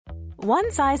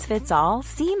One size fits all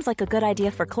seems like a good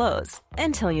idea for clothes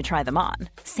until you try them on.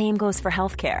 Same goes for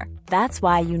healthcare. That's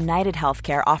why United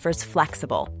Healthcare offers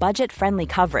flexible, budget-friendly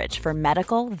coverage for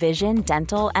medical, vision,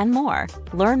 dental, and more.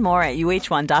 Learn more at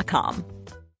uh1.com.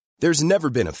 There's never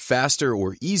been a faster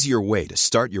or easier way to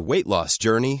start your weight loss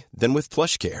journey than with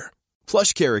PlushCare.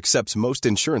 PlushCare accepts most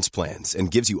insurance plans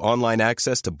and gives you online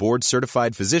access to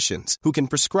board-certified physicians who can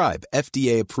prescribe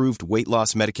FDA-approved weight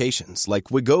loss medications like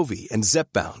Wegovy and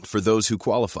Zepbound for those who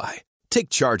qualify. Take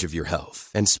charge of your health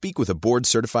and speak with a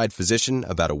board-certified physician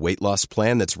about a weight loss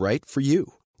plan that's right for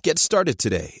you. Get started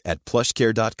today at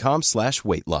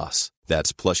plushcare.com/weight loss.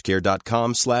 That's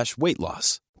plushcare.com/weight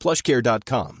loss.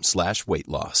 plushcare.com/weight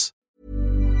loss.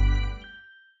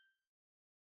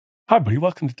 Hi, everybody.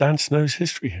 Welcome to Dan Snow's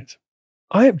History Hit.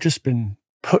 I have just been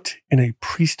put in a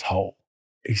priest hole,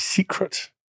 a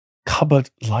secret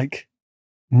cupboard-like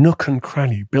nook and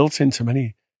cranny built into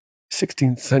many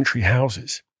 16th century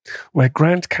houses where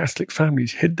Grand Catholic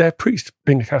families hid their priest.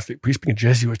 Being a Catholic priest, being a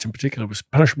Jesuit in particular, was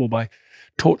punishable by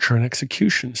torture and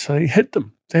execution. So they hid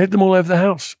them. They hid them all over the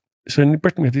house. So in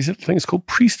Britain, we have these little things called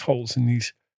priest holes in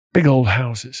these big old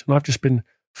houses. And I've just been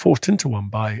forced into one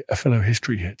by a fellow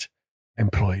History Hit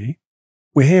employee.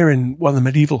 We're here in one of the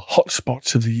medieval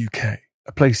hotspots of the UK,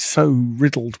 a place so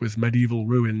riddled with medieval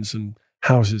ruins and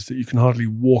houses that you can hardly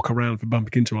walk around for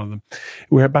bumping into one of them.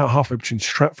 We're about halfway between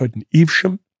Stratford and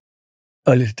Evesham.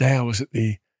 Earlier today, I was at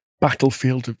the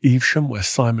battlefield of Evesham, where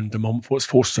Simon de Montfort's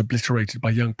forces were obliterated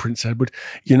by young Prince Edward.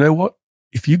 You know what?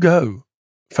 If you go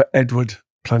for Edward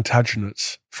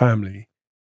Plantagenet's family,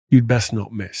 you'd best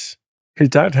not miss. His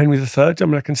dad, Henry III, I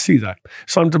mean, I can see that.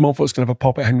 Simon de Montfort's going to have a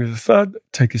pop at Henry III,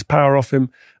 take his power off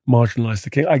him, marginalise the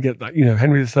king. I get that. You know,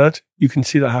 Henry III, you can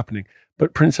see that happening.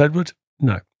 But Prince Edward,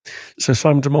 no. So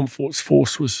Simon de Montfort's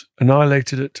force was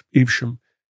annihilated at Evesham.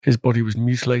 His body was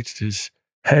mutilated, his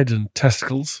head and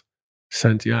testicles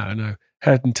sent, head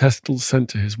and testicles sent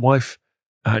to his wife.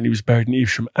 And he was buried in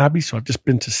Evesham Abbey. So I've just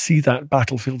been to see that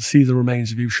battlefield, see the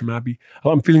remains of Evesham Abbey.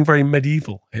 I'm feeling very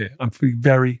medieval here. I'm feeling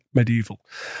very medieval.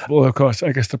 Well, of course,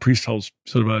 I guess the priest hole's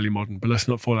sort of early modern, but let's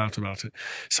not fall out about it.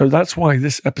 So that's why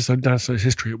this episode, Dan Snow's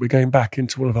History, we're going back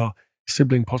into one of our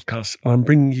sibling podcasts, and I'm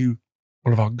bringing you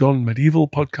one of our Gone Medieval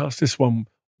podcasts. This one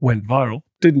went viral.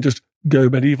 Didn't just go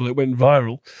medieval, it went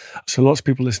viral. So lots of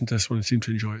people listened to this one and seemed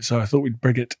to enjoy it. So I thought we'd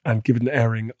bring it and give it an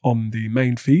airing on the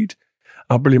main feed.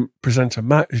 Our brilliant presenter,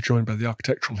 Matt, is joined by the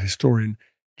architectural historian,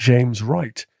 James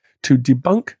Wright, to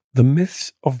debunk the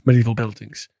myths of medieval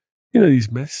buildings. You know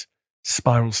these myths: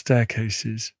 spiral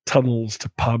staircases, tunnels to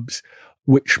pubs,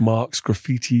 witch marks,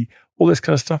 graffiti, all this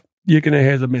kind of stuff. You're going to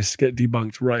hear the myths get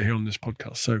debunked right here on this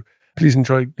podcast. So please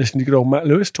enjoy listening to good old Matt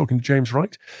Lewis talking to James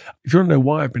Wright. If you want to know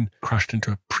why I've been crashed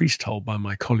into a priest hole by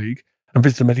my colleague and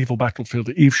visit the medieval battlefield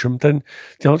at Evesham, then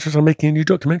the answer is I'm making a new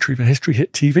documentary for History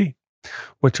Hit TV.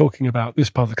 We're talking about this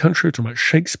part of the country, we're talking about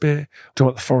Shakespeare, we're talking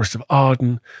about the Forest of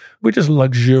Arden. We're just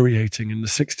luxuriating in the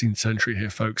 16th century here,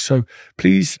 folks. So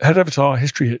please head over to our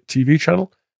History Hit TV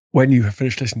channel. When you have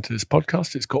finished listening to this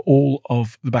podcast, it's got all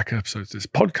of the back episodes of this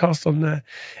podcast on there.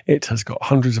 It has got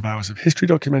hundreds of hours of history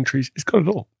documentaries. It's got it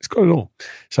all. It's got it all.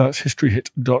 So that's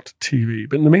historyhit.tv.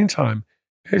 But in the meantime,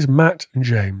 here's Matt and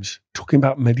James talking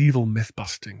about medieval myth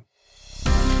busting.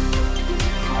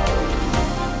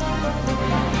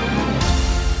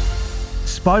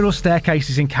 Spiral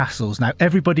staircases in castles. Now,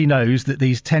 everybody knows that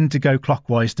these tend to go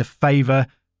clockwise to favour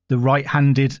the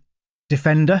right-handed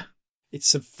defender.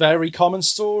 It's a very common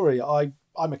story. I'm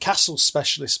a castle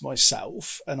specialist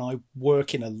myself, and I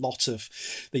work in a lot of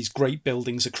these great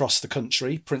buildings across the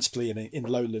country, principally in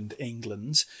lowland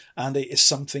England, and it is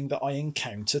something that I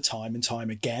encounter time and time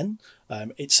again.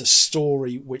 It's a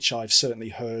story which I've certainly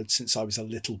heard since I was a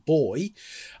little boy,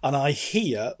 and I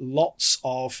hear lots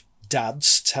of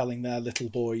dads telling their little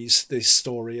boys this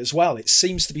story as well. It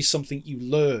seems to be something you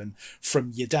learn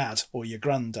from your dad or your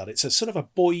granddad. It's a sort of a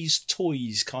boys'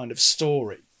 toys kind of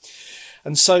story.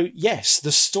 And so, yes,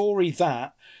 the story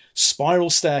that spiral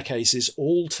staircases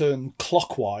all turn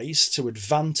clockwise to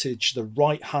advantage the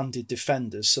right-handed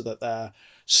defenders so that their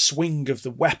swing of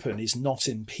the weapon is not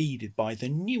impeded by the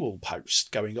newel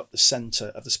post going up the centre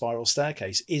of the spiral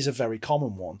staircase is a very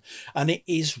common one. And it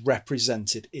is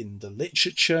represented in the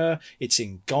literature, it's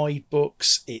in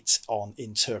guidebooks, it's on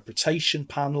interpretation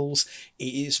panels, it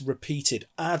is repeated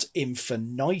ad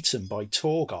infinitum by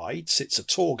tour guides. It's a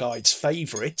tour guide's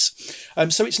favourite.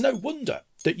 So it's no wonder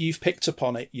that you've picked up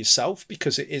on it yourself,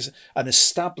 because it is an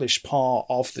established part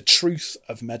of the truth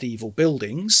of medieval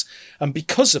buildings. And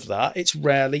because of that, it's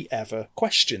rarely ever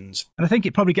questioned. And I think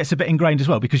it probably gets a bit ingrained as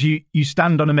well, because you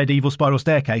stand on a medieval spiral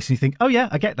staircase and you think, oh yeah,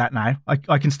 I get that now.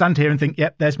 I can stand here and think,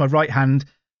 yep, there's my right hand.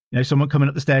 You know, someone coming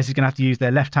up the stairs is going to have to use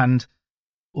their left hand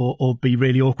or be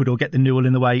really awkward or get the newel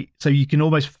in the way. So you can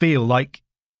almost feel like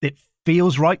it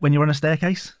feels right when you're on a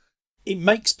staircase. It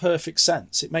makes perfect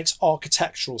sense. It makes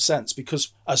architectural sense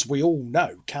because, as we all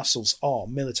know, castles are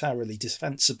militarily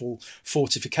defensible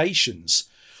fortifications.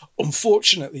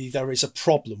 Unfortunately, there is a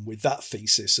problem with that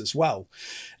thesis as well,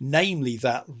 namely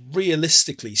that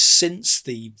realistically, since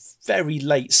the very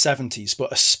late 70s,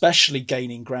 but especially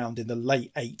gaining ground in the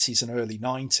late 80s and early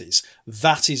 90s,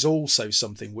 that is also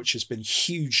something which has been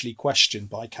hugely questioned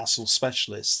by castle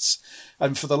specialists.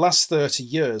 And for the last 30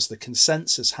 years, the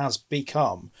consensus has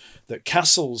become that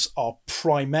castles are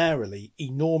primarily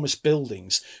enormous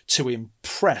buildings to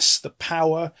impress the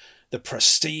power, the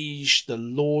prestige, the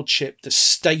lordship, the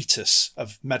status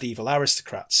of medieval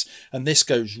aristocrats. And this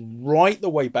goes right the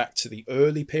way back to the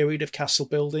early period of castle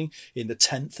building in the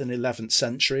 10th and 11th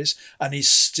centuries, and is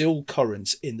still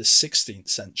current in the 16th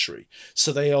century.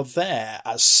 So they are there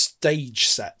as stage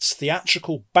sets,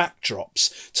 theatrical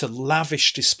backdrops to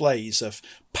lavish displays of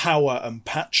power and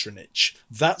patronage.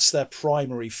 That's their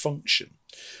primary function.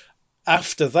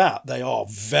 After that, they are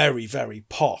very, very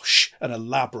posh and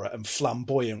elaborate and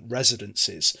flamboyant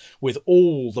residences with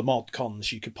all the mod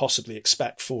cons you could possibly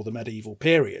expect for the medieval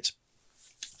period.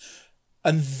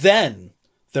 And then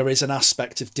there is an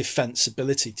aspect of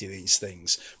defensibility to these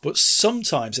things. But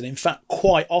sometimes, and in fact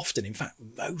quite often, in fact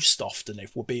most often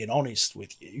if we're being honest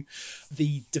with you,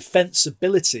 the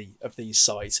defensibility of these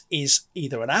sites is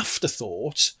either an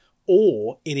afterthought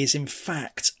or it is in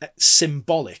fact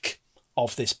symbolic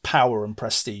of this power and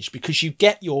prestige, because you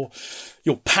get your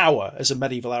power as a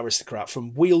medieval aristocrat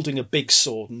from wielding a big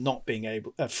sword and not being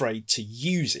afraid to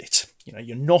use it. You know,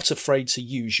 you're not afraid to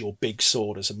use your big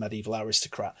sword as a medieval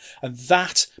aristocrat, and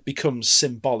that becomes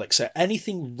symbolic. So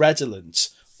anything redolent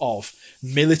of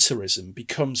militarism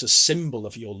becomes a symbol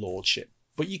of your lordship.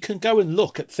 But you can go and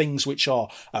look at things which are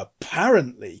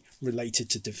apparently related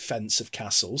to defence of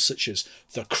castles, such as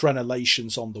the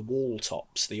crenellations on the wall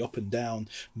tops, the up and down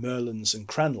merlons and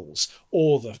crenels,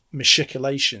 or the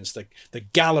machicolations, the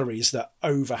galleries that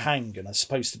overhang and are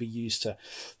supposed to be used to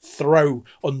throw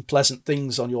unpleasant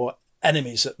things on your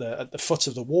enemies at the foot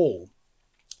of the wall.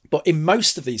 But in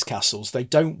most of these castles, they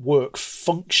don't work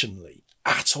functionally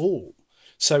at all.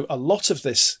 So a lot of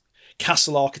this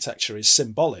castle architecture is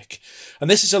symbolic. And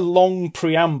this is a long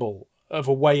preamble of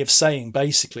a way of saying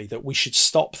basically that we should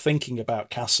stop thinking about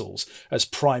castles as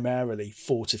primarily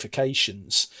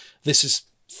fortifications. This is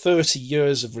 30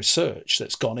 years of research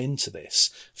that's gone into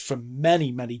this from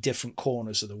many, many different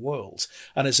corners of the world.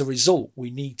 And as a result,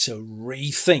 we need to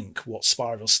rethink what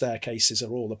spiral staircases are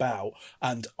all about.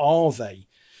 And are they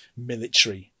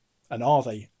military? And are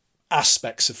they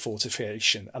aspects of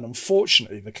fortification? And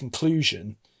unfortunately, the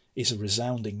conclusion is a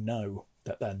resounding no,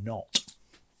 that they're not.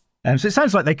 So it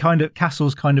sounds like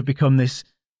castles kind of become this,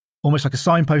 almost like a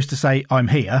signpost to say, I'm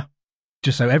here,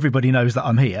 just so everybody knows that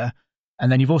I'm here. And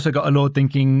then you've also got a lord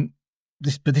thinking,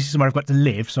 this is where I've got to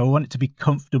live, so I want it to be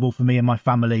comfortable for me and my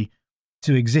family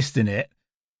to exist in it.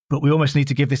 But we almost need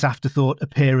to give this afterthought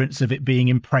appearance of it being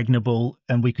impregnable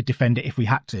and we could defend it if we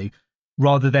had to,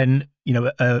 rather than, you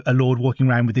know, a lord walking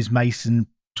around with his mace and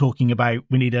talking about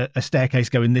we need a staircase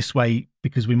going this way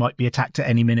because we might be attacked at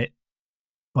any minute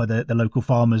by the local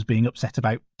farmers being upset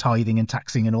about tithing and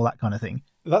taxing and all that kind of thing.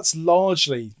 That's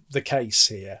largely the case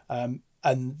here.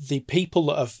 And the people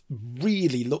that have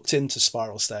really looked into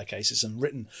spiral staircases and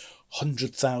written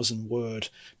 100,000 word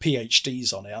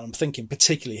PhDs on it, and I'm thinking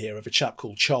particularly here of a chap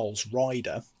called Charles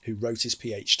Ryder, who wrote his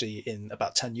PhD in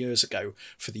about 10 years ago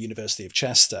for the University of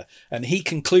Chester. And he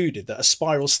concluded that a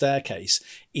spiral staircase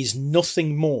is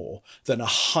nothing more than a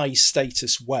high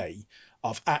status way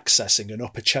of accessing an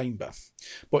upper chamber.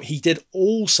 But he did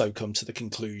also come to the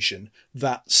conclusion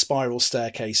that spiral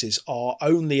staircases are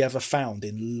only ever found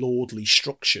in lordly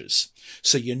structures.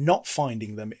 So you're not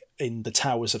finding them in the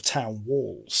towers of town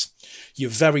walls. You're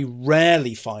very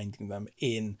rarely finding them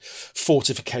in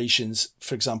fortifications,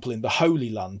 for example, in the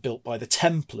Holy Land built by the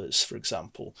Templars, for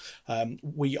example.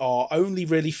 We are only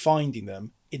really finding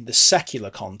them in the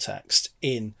secular context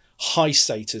in high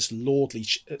status lordly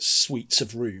suites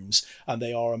of rooms, and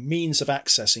they are a means of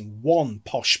accessing one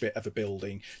posh bit of a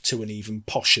building to an even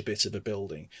posher bit of a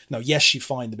building. Now, yes, you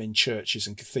find them in churches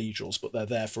and cathedrals, but they're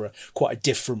there for quite a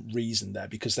different reason there,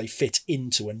 because they fit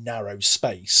into a narrow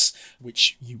space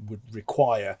which you would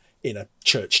require in a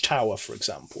church tower, for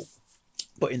example.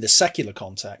 But in the secular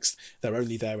context, they're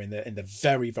only there in the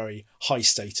very, very high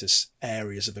status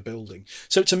areas of a building.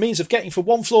 So it's a means of getting from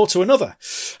one floor to another.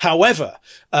 However,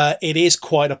 it is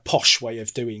quite a posh way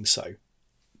of doing so.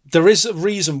 There is a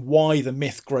reason why the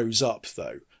myth grows up,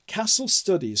 though. Castle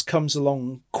studies comes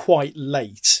along quite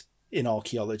late in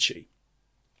archaeology.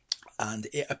 And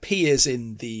it appears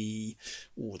in the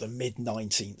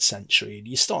mid-19th century. And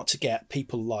you start to get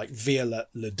people like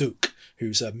Viollet-le-Duc,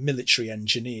 who's a military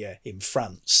engineer in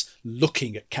France,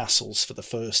 looking at castles for the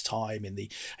first time in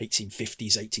the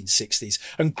 1850s, 1860s.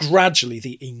 And gradually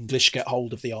the English get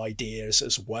hold of the ideas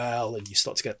as well. And you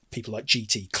start to get people like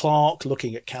G.T. Clark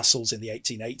looking at castles in the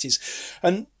 1880s.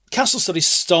 And castle studies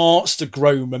starts to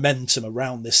grow momentum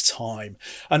around this time.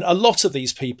 And a lot of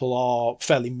these people are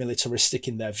fairly militaristic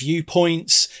in their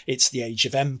viewpoints. It's the age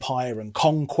of empire and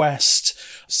conquest.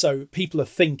 So people are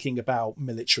thinking about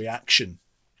military action.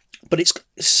 But it's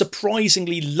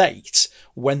surprisingly late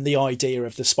when the idea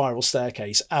of the spiral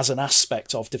staircase as an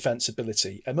aspect of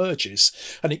defensibility emerges.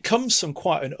 And it comes from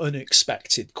quite an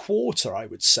unexpected quarter, I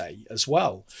would say, as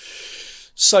well.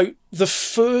 So the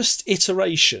first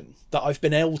iteration that I've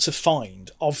been able to find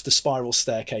of the spiral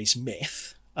staircase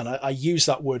myth, and I use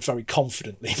that word very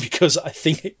confidently because I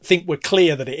think we're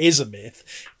clear that it is a myth,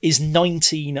 is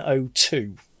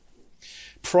 1902.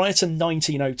 Prior to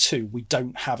 1902, we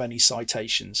don't have any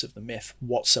citations of the myth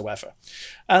whatsoever.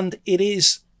 And it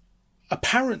is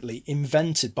apparently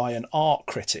invented by an art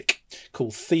critic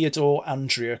called Theodore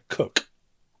Andrea Cook.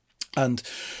 And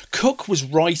Cook was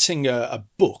writing a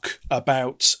book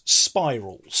about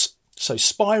spirals. So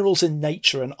Spirals in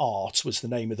Nature and Art was the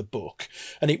name of the book.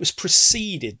 And it was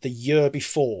preceded the year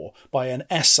before by an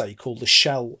essay called The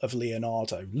Shell of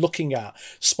Leonardo, looking at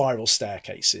spiral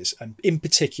staircases, and in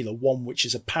particular one which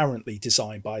is apparently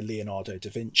designed by Leonardo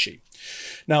da Vinci.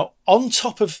 Now, on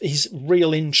top of his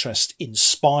real interest in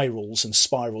spirals and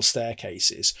spiral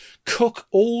staircases, Cook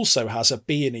also has a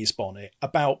bee in his bonnet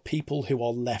about people who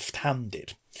are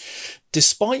left-handed.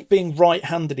 Despite being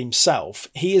right-handed himself,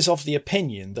 he is of the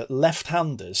opinion that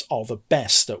left-handers are the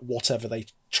best at whatever they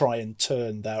try and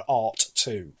turn their art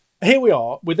to. Here we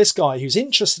are with this guy who's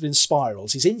interested in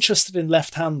spirals, he's interested in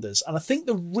left-handers, and I think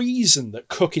the reason that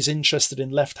Cook is interested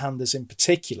in left-handers in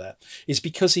particular is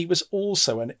because he was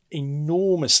also an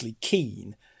enormously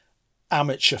keen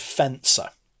amateur fencer.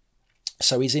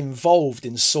 So he's involved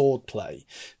in sword play.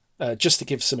 Just to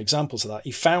give some examples of that,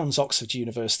 he founds Oxford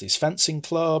University's fencing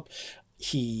club.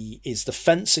 He is the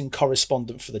fencing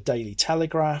correspondent for the Daily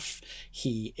Telegraph.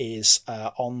 He is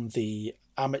on the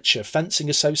Amateur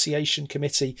Fencing Association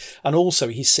Committee, and also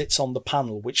he sits on the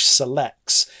panel which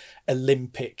selects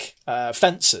Olympic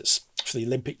fencers for the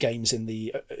Olympic Games in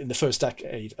the first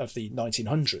decade of the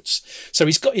 1900s. So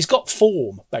he's got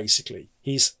form, basically.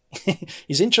 He's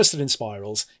interested in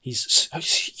spirals, he's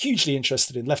hugely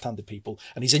interested in left-handed people,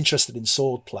 and he's interested in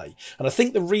sword play. And I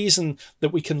think the reason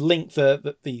that we can link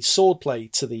the sword play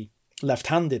to the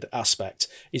left-handed aspect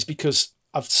is because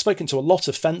I've spoken to a lot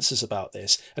of fencers about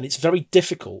this, and it's very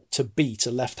difficult to beat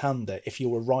a left-hander if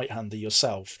you're a right-hander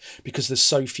yourself, because there's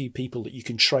so few people that you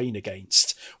can train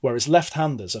against, whereas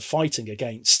left-handers are fighting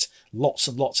against lots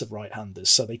and lots of right-handers,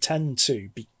 so they tend to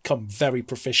become very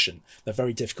proficient. They're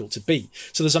very difficult to beat.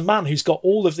 So there's a man who's got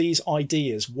all of these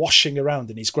ideas washing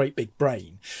around in his great big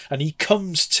brain, and he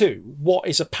comes to what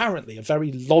is apparently a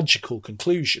very logical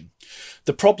conclusion.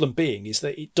 The problem being is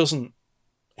that it doesn't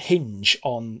hinge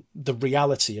on the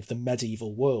reality of the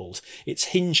medieval world. It's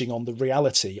hinging on the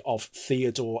reality of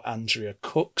Theodore Andrea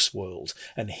Cook's world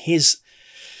and his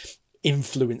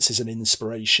influences and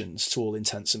inspirations to all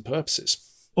intents and purposes.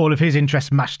 All of his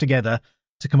interests mashed together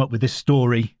to come up with this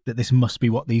story that this must be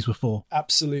what these were for.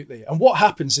 Absolutely. And what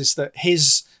happens is that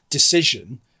his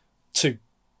decision to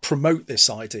promote this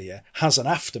idea has an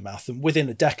aftermath, and within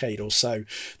a decade or so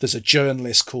there's a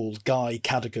journalist called Guy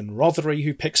Cadogan Rothery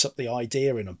who picks up the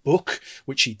idea in a book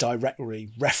which he directly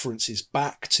references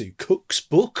back to Cook's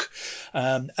book,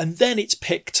 and then it's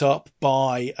picked up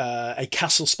by a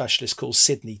castle specialist called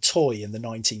Sidney Toy in the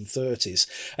 1930s,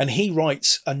 and he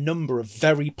writes a number of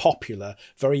very popular,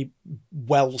 very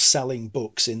well-selling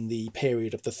books in the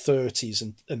period of the 30s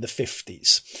and the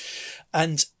 50s.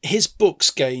 And his books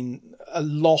gain a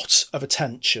lot of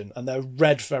attention, and they're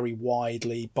read very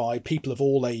widely by people of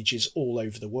all ages all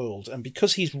over the world. And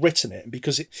because he's written it, and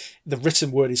because the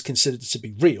written word is considered to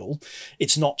be real,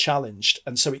 it's not challenged,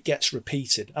 and so it gets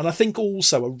repeated. And I think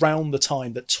also around the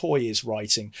time that Toy is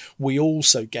writing, we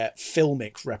also get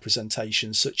filmic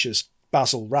representations such as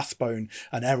Basil Rathbone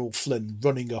and Errol Flynn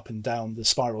running up and down the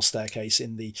spiral staircase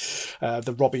in the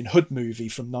Robin Hood movie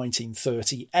from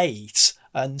 1938.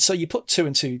 And so you put two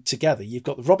and two together. You've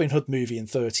got the Robin Hood movie in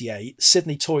 38,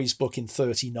 Sidney Toy's book in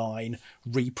 39,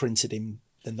 reprinted in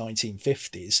the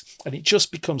 1950s, and it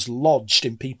just becomes lodged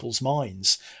in people's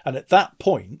minds. And at that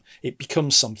point, it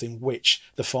becomes something which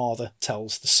the father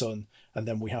tells the son, and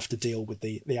then we have to deal with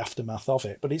the aftermath of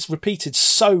it. But it's repeated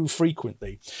so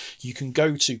frequently. You can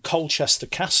go to Colchester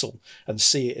Castle and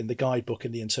see it in the guidebook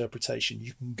in the interpretation.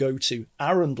 You can go to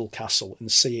Arundel Castle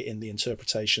and see it in the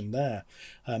interpretation there.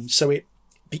 So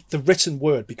the written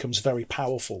word becomes very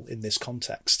powerful in this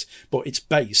context, but it's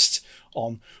based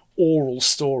on oral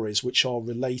stories which are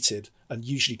related and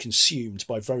usually consumed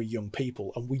by very young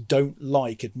people, and we don't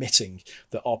like admitting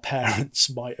that our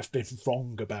parents might have been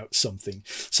wrong about something.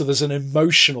 So there's an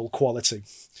emotional quality.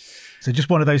 So just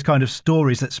one of those kind of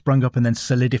stories that sprung up and then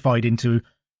solidified into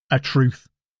a truth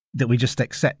that we just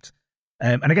accept.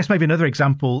 And I guess maybe another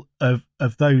example of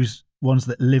those ones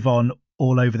that live on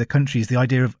all over the country is the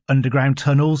idea of underground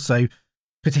tunnels. So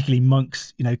particularly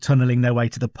monks, tunneling their way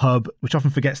to the pub, which often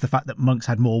forgets the fact that monks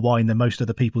had more wine than most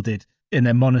other people did in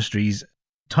their monasteries.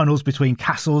 Tunnels between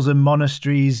castles and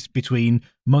monasteries, between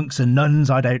monks and nuns,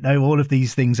 I don't know, all of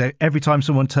these things. Every time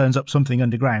someone turns up something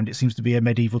underground, it seems to be a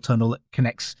medieval tunnel that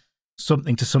connects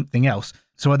something to something else.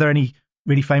 So are there any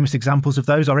really famous examples of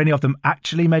those? Are any of them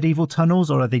actually medieval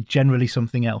tunnels, or are they generally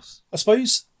something else? I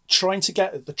suppose trying to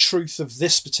get at the truth of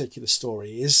this particular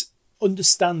story is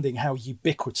understanding how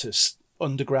ubiquitous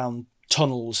underground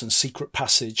tunnels and secret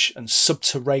passage and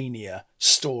subterranean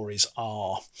stories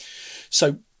are.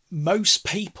 So most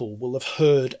people will have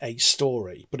heard a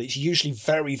story, but it's usually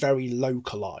very, very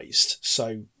localized.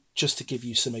 So just to give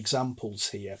you some examples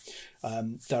here,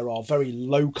 there are very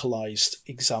localized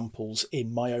examples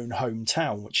in my own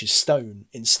hometown, which is Stone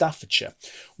in Staffordshire,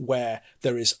 where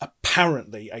there is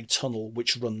apparently a tunnel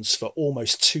which runs for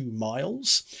almost 2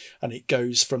 miles, and it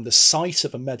goes from the site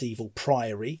of a medieval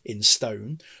priory in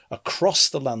Stone across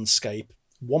the landscape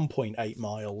 1.8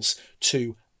 miles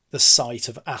to the site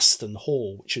of Aston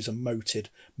Hall, which is a moated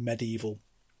medieval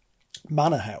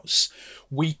manor house.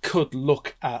 We could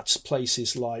look at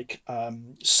places like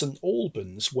St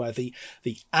Albans, where the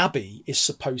abbey is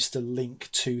supposed to link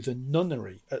to the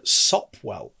nunnery at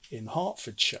Sopwell in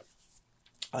Hertfordshire.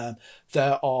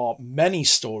 There are many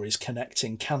stories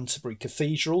connecting Canterbury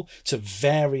Cathedral to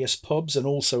various pubs and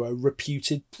also a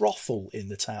reputed brothel in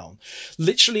the town.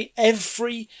 Literally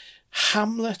every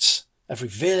hamlet, every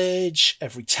village,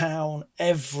 every town,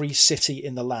 every city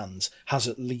in the land has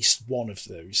at least one of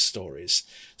those stories.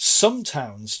 Some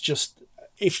towns just,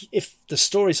 if the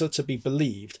stories are to be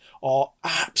believed, are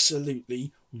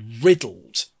absolutely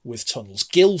riddled with tunnels.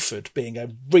 Guildford being a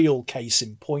real case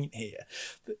in point here.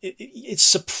 It's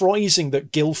surprising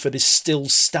that Guildford is still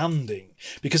standing,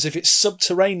 because if its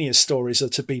subterranean stories are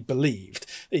to be believed,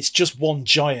 it's just one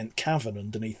giant cavern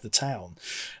underneath the town.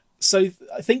 So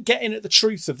I think getting at the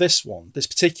truth of this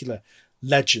particular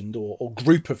legend or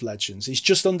group of legends, is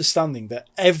just understanding that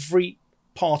every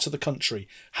part of the country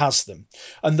has them.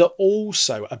 And that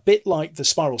also, a bit like the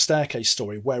spiral staircase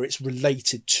story, where it's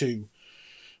related to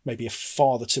maybe a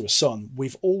father to a son,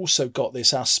 we've also got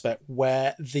this aspect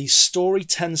where the story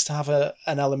tends to have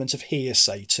an element of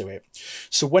hearsay to it.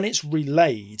 So when it's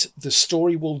relayed, the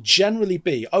story will generally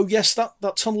be, oh yes,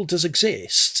 that tunnel does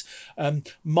exist.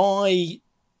 My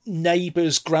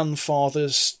neighbour's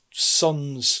grandfather's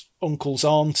son's uncle's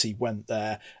auntie went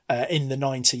there in the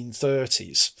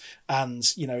 1930s,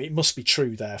 and it must be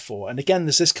true therefore. And again,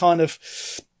 there's this kind of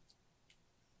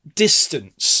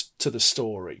distance to the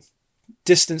story,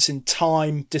 distance in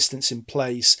time, distance in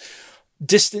place,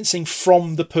 distancing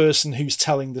from the person who's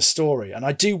telling the story. And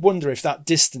I do wonder if that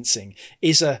distancing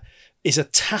is a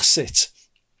tacit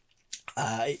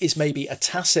is maybe a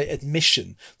tacit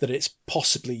admission that it's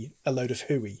possibly a load of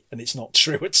hooey and it's not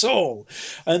true at all.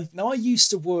 And now, I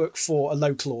used to work for a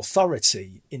local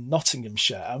authority in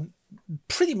Nottinghamshire, and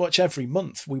pretty much every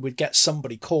month we would get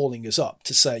somebody calling us up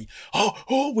to say,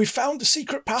 oh, we found a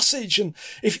secret passage, and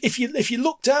if you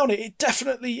look down it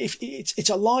definitely, it's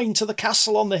a line to the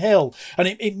castle on the hill, and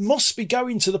it must be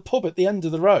going to the pub at the end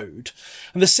of the road.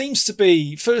 And there seems to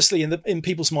be, firstly, in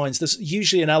people's minds, there's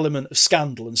usually an element of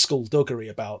scandal and skullduggery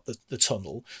about the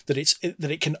tunnel, that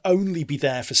it can only be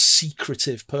there for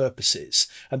secretive purposes,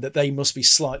 and that they must be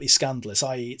slightly scandalous,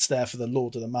 i.e. it's there for the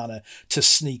lord of the manor to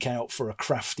sneak out for a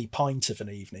crafty pint of an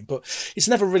evening. But it's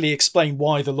never really explained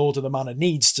why the lord of the manor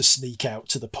needs to sneak out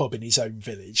to the pub in his own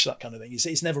village, that kind of thing.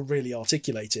 It's never really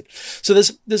articulated. So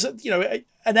there's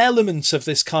an element of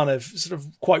this kind of sort of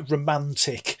quite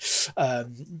romantic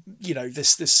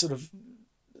this sort of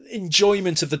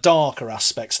enjoyment of the darker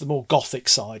aspects, the more gothic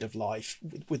side of life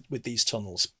with these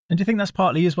tunnels. And do you think that's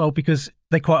partly as well because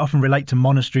they quite often relate to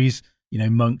monasteries,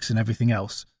 monks and everything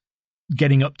else,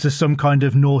 getting up to some kind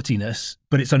of naughtiness,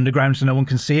 but it's underground so no one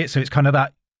can see it. So it's kind of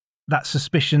that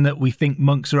suspicion that we think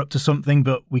monks are up to something,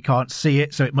 but we can't see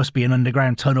it. So it must be an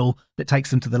underground tunnel that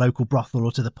takes them to the local brothel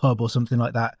or to the pub or something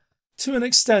like that. To an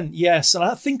extent, yes. And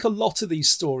I think a lot of these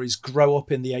stories grow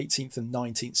up in the 18th and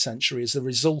 19th century as a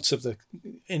result of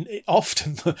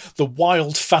often the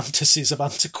wild fantasies of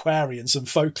antiquarians and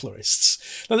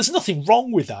folklorists. Now, there's nothing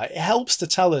wrong with that. It helps to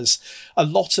tell us a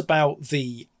lot about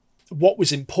what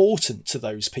was important to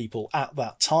those people at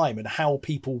that time and how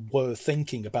people were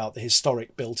thinking about the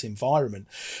historic built environment.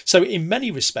 So in many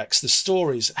respects, the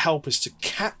stories help us to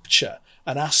capture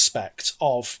an aspect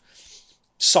of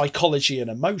psychology and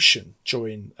emotion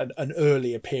during an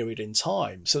earlier period in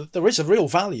time. So there is a real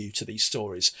value to these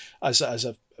stories as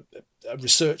a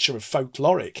researcher of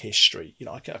folkloric history.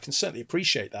 I can certainly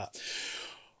appreciate that.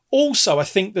 Also, I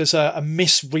think there's a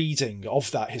misreading of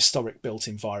that historic built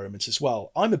environment as well.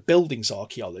 I'm a buildings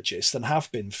archaeologist and have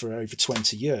been for over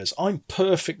 20 years. I'm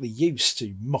perfectly used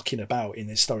to mucking about in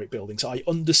historic buildings. I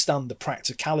understand the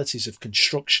practicalities of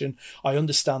construction. I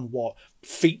understand what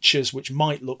features which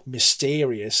might look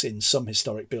mysterious in some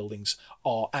historic buildings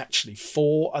are actually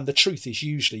for, and the truth is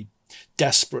usually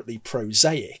desperately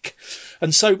prosaic.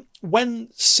 And so when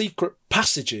secret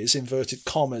passages, inverted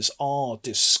commas, are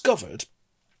discovered,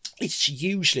 it's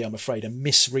usually, I'm afraid, a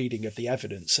misreading of the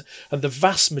evidence. And the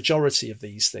vast majority of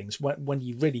these things, when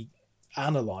you really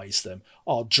analyse them,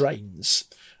 are drains.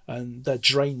 And they're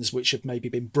drains which have maybe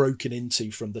been broken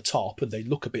into from the top and they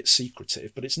look a bit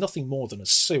secretive, but it's nothing more than a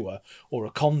sewer or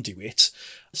a conduit.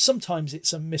 Sometimes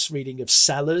it's a misreading of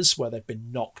cellars where they've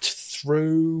been knocked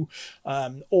through,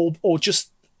 or just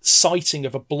sighting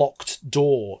of a blocked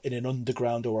door in an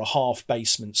underground or a half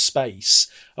basement space.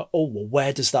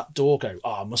 Where does that door go?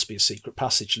 It must be a secret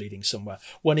passage leading somewhere.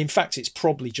 When in fact it's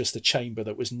probably just a chamber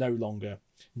that was no longer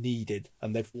needed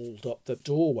and they've walled up the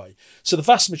doorway. So the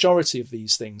vast majority of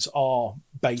these things are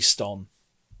based on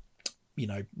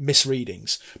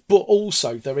misreadings, but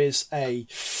also there is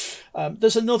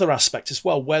there's another aspect as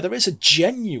well where there is a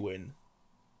genuine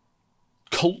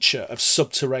culture of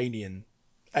subterranean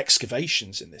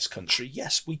excavations in this country.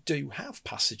 Yes, we do have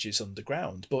passages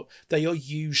underground, but they are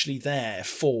usually there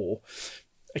for,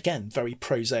 again, very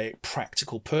prosaic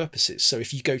practical purposes. So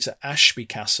if you go to Ashby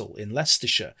Castle in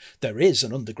Leicestershire, there is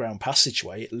an underground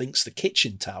passageway. It links the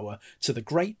kitchen tower to the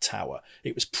Great Tower.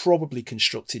 It was probably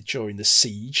constructed during the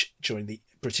siege, during the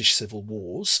British Civil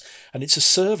Wars, and it's a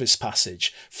service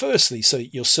passage. Firstly, so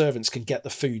your servants can get the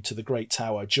food to the Great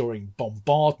Tower during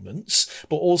bombardments,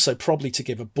 but also probably to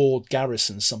give a bored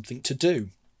garrison something to do.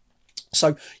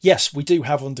 So yes, we do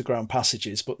have underground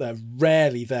passages, but they're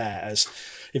rarely there as,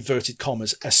 inverted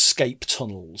commas, escape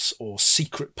tunnels or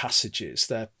secret passages.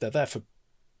 They're there for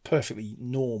perfectly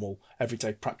normal,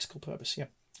 everyday practical purpose. Yeah.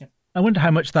 I wonder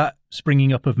how much that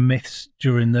springing up of myths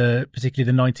during particularly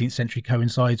the 19th century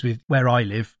coincides with where I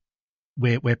live.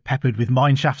 We're peppered with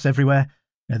mine shafts everywhere.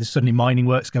 There's suddenly mining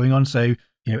works going on. So,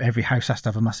 every house has to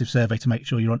have a massive survey to make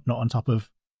sure you're not on top of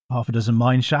half a dozen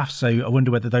mine shafts. So I wonder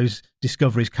whether those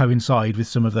discoveries coincide with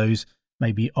some of those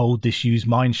maybe old disused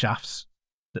mine shafts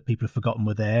that people have forgotten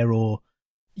were there, or...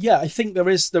 Yeah, I think there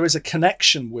is a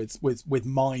connection with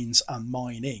mines and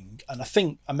mining, and I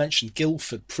think I mentioned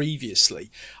Guildford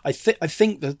previously. I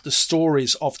think that the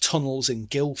stories of tunnels in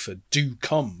Guildford do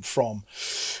come from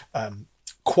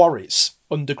quarries,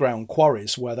 underground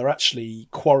quarries, where they're actually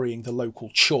quarrying the local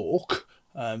chalk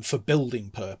for building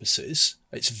purposes.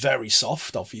 It's very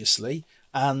soft, obviously.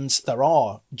 And there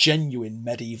are genuine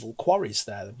medieval quarries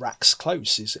there. Racks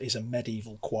Close is a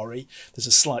medieval quarry. There's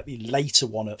a slightly later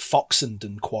one at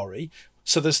Foxenden Quarry.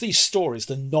 So there's these stories,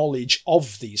 the knowledge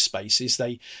of these spaces.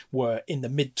 They were in the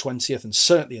mid-20th and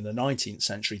certainly in the 19th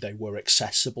century, they were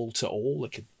accessible to all. They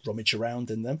could rummage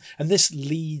around in them. And this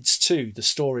leads to the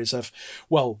stories of,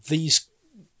 these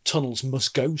tunnels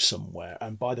must go somewhere.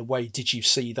 And by the way, did you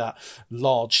see that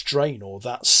large drain or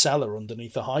that cellar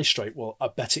underneath the high street? Well, I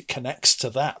bet it connects to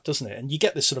that, doesn't it? And you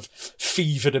get this sort of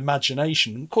fevered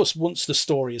imagination. And of course, once the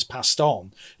story is passed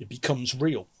on, it becomes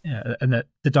real. Yeah, and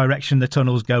the direction the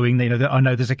tunnel's going, I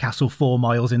know there's a castle 4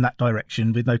 miles in that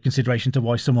direction with no consideration to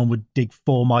why someone would dig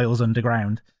 4 miles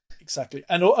underground. exactly.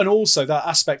 And also that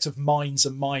aspect of mines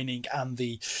and mining and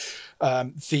the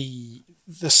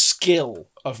skill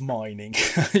of mining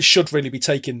should really be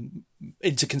taken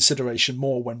into consideration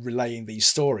more when relaying these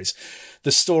stories.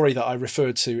 The story that I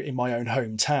referred to in my own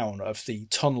hometown of the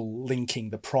tunnel linking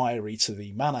the priory to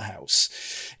the manor house,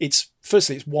 it's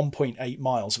 1.8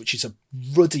 miles, which is a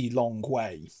ruddy long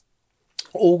way.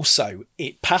 Also,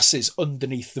 it passes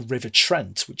underneath the River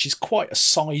Trent, which is quite a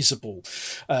sizable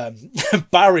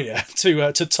barrier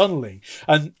to tunnelling.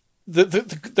 And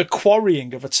the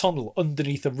quarrying of a tunnel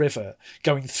underneath a river,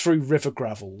 going through river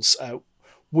gravels,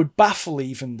 would baffle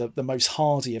even the most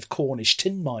hardy of Cornish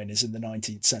tin miners in the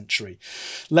 19th century,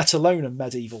 let alone a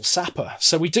medieval sapper.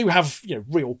 So we do have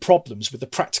real problems with the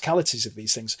practicalities of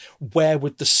these things. Where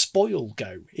would the spoil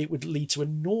go? It would lead to an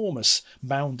enormous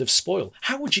mound of spoil.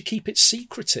 How would you keep it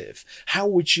secretive? How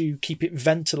would you keep it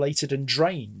ventilated and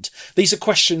drained? These are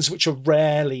questions which are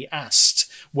rarely asked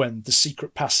when the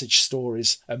secret passage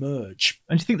stories emerge.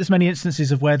 And do you think there's many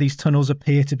instances of where these tunnels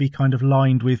appear to be kind of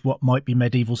lined with what might be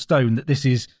medieval stone, that this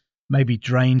is maybe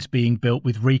drains being built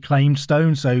with reclaimed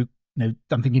stone? So,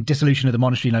 I'm thinking dissolution of the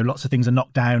monastery, lots of things are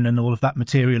knocked down and all of that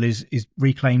material is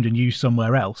reclaimed and used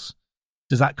somewhere else.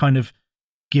 Does that kind of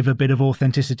give a bit of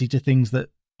authenticity to things that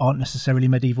aren't necessarily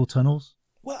medieval tunnels?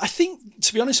 Well, I think,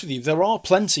 to be honest with you, there are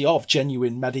plenty of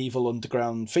genuine medieval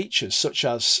underground features, such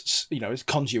as,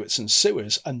 conduits and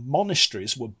sewers, and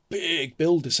monasteries were big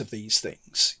builders of these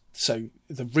things. So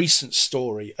the recent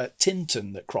story at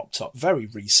Tintern that cropped up very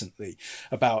recently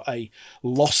about a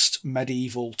lost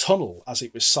medieval tunnel, as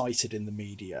it was cited in the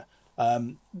media,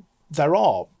 there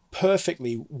are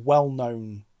perfectly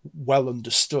well-known,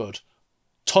 well-understood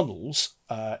tunnels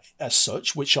as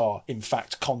such, which are in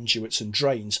fact conduits and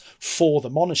drains for the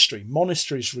monastery.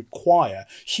 Monasteries require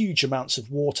huge amounts of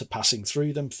water passing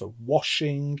through them for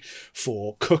washing,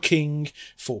 for cooking,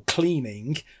 for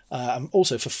cleaning, and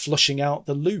also for flushing out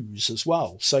the loos as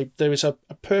well. So there is a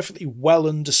perfectly well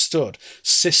understood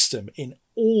system in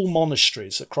all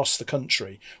monasteries across the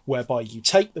country whereby you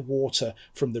take the water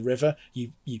from the river,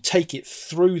 you take it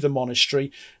through the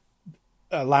monastery,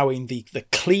 allowing the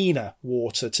cleaner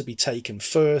water to be taken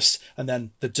first and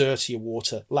then the dirtier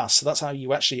water last. So that's how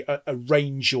you actually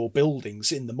arrange your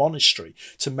buildings in the monastery,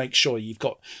 to make sure you've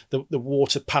got the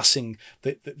water passing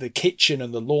the kitchen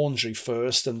and the laundry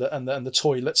first and the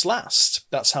toilets last.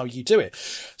 That's how you do it.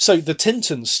 So the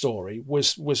Tintern story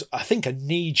was I think a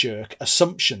knee-jerk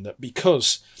assumption that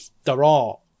because there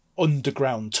are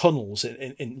underground tunnels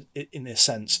in a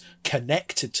sense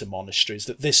connected to monasteries,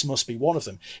 that this must be one of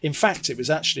them. In fact, it was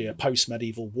actually a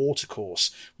post-medieval watercourse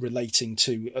relating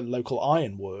to local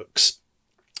ironworks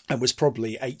and was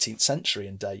probably 18th century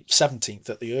in date, 17th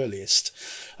at the earliest.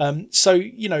 So,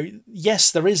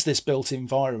 yes, there is this built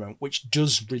environment which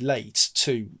does relate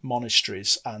to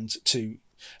monasteries and to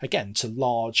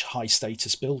large high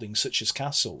status buildings such as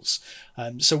castles.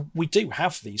 So we do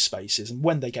have these spaces, and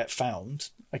when they get found,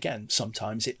 again,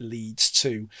 sometimes it leads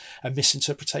to a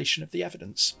misinterpretation of the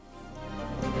evidence.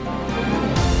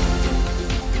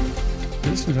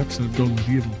 This is an episode of Gone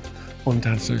Medieval on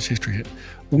Dan Snow's History Hit.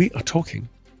 We are talking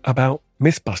about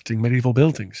myth-busting medieval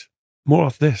buildings. More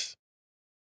of this.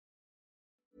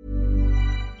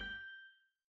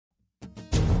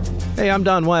 Hey, I'm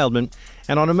Don Wildman,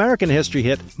 and on American History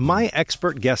Hit, my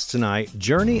expert guests and I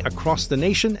journey across the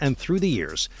nation and through the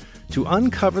years to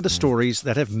uncover the stories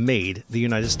that have made the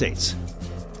United States.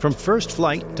 From first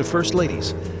flight to first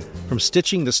ladies, from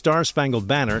stitching the Star-Spangled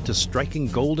Banner to striking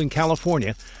gold in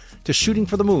California, to shooting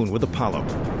for the moon with Apollo.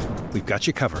 We've got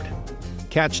you covered.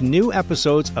 Catch new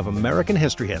episodes of American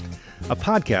History Hit, a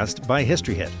podcast by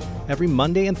History Hit, every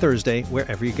Monday and Thursday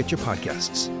wherever you get your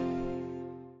podcasts.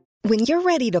 When you're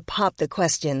ready to pop the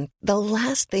question, the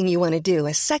last thing you want to do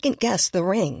is second-guess the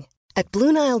ring. At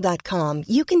BlueNile.com,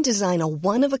 you can design a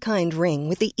one-of-a-kind ring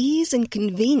with the ease and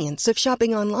convenience of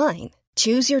shopping online.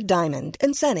 Choose your diamond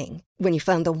and setting. When you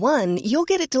find the one, you'll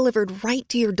get it delivered right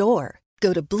to your door.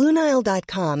 Go to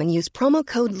BlueNile.com and use promo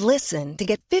code LISTEN to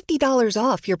get $50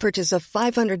 off your purchase of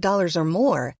 $500 or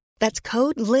more. That's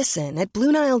code LISTEN at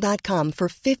BlueNile.com for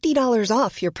 $50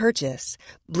 off your purchase.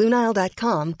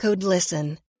 BlueNile.com, code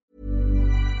LISTEN.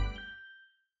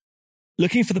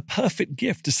 Looking for the perfect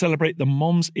gift to celebrate the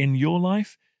moms in your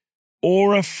life?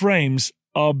 Aura frames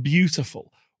are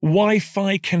beautiful,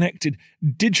 Wi-Fi connected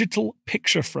digital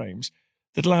picture frames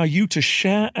that allow you to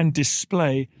share and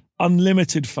display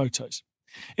unlimited photos.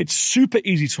 It's super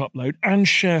easy to upload and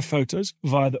share photos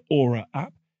via the Aura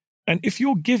app. And if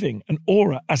you're giving an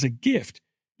Aura as a gift,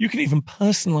 you can even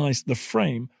personalize the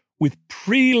frame with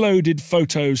preloaded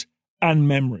photos and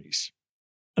memories.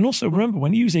 And also remember,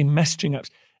 when using messaging apps,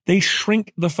 They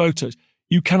shrink the photos.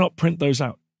 You cannot print those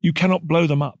out. You cannot blow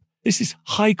them up. This is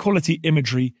high quality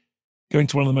imagery going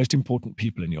to one of the most important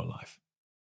people in your life.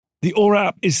 The Aura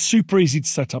app is super easy to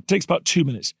set up, takes about 2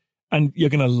 minutes, and you're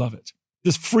going to love it.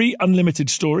 There's free unlimited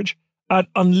storage, add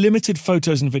unlimited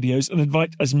photos and videos, and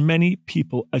invite as many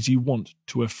people as you want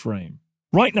to a frame.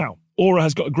 Right now, Aura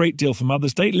has got a great deal for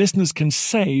Mother's Day. Listeners can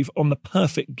save on the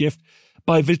perfect gift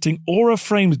by visiting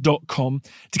auraframes.com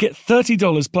to get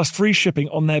 $30 plus free shipping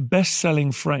on their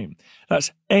best-selling frame.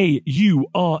 That's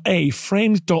AURA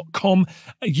frames.com.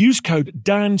 Use code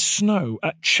DANSNOW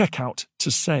at checkout to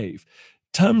save.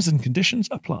 Terms and conditions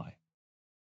apply.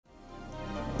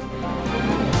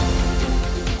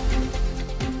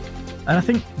 And I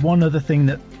think one other thing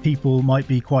that people might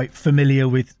be quite familiar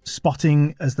with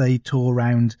spotting as they tour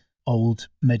around old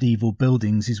medieval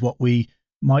buildings is what we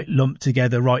might lump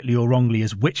together, rightly or wrongly,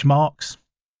 as witch marks.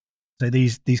 So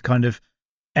these kind of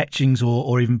etchings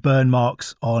or even burn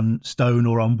marks on stone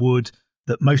or on wood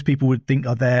that most people would think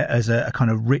are there as a kind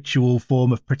of ritual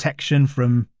form of protection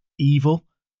from evil.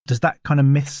 Does that kind of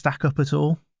myth stack up at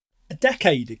all? A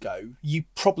decade ago, you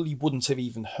probably wouldn't have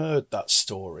even heard that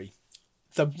story.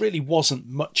 There really wasn't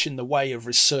much in the way of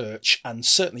research, and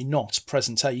certainly not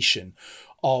presentation,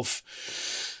 of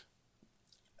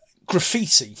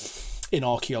graffiti in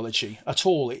archaeology at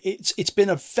all. It's been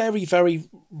a very, very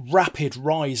rapid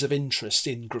rise of interest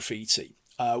in graffiti,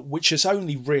 which has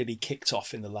only really kicked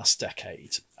off in the last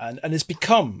decade and has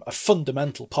become a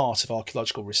fundamental part of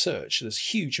archaeological research.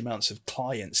 There's huge amounts of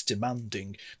clients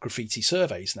demanding graffiti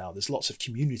surveys now. There's lots of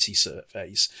community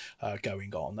surveys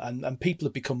going on, and people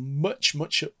have become much,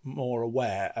 much more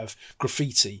aware of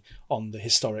graffiti on the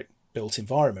historic built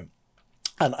environment.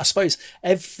 And I suppose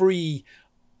every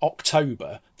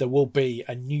October, there will be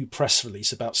a new press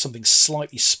release about something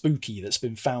slightly spooky that's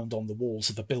been found on the walls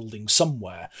of a building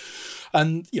somewhere.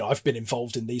 And, I've been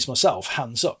involved in these myself.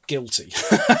 Hands up, guilty.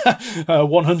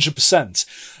 100%.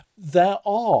 There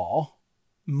are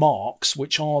marks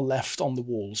which are left on the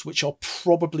walls, which are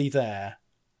probably there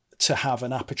to have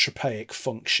an apotropaic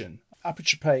function.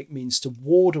 Apotropaic means to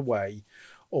ward away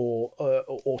or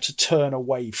to turn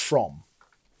away from.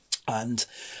 And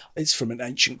it's from an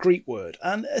ancient Greek word.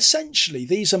 And essentially,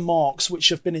 these are marks which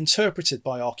have been interpreted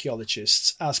by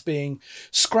archaeologists as being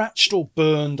scratched or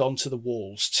burned onto the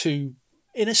walls to,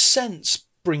 in a sense,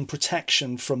 bring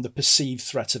protection from the perceived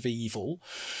threat of evil,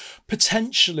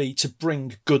 potentially to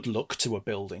bring good luck to a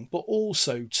building, but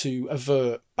also to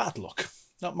avert bad luck.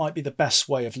 That might be the best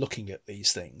way of looking at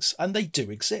these things. And they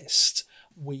do exist.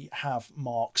 We have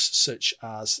marks such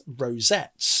as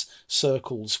rosettes,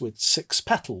 circles with 6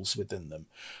 petals within them,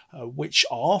 which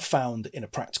are found in a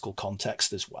practical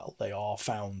context as well. They are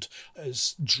found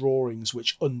as drawings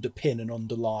which underpin and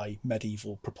underlie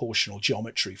medieval proportional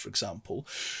geometry, for example.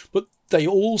 But they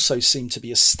also seem to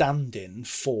be a stand-in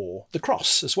for the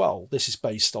cross as well. This is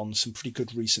based on some pretty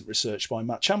good recent research by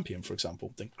Matt Champion, for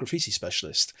example, the graffiti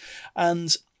specialist.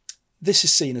 And this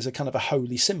is seen as a kind of a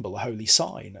holy symbol, a holy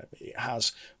sign. It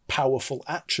has powerful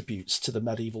attributes to the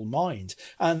medieval mind,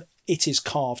 and it is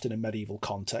carved in a medieval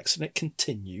context, and it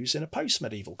continues in a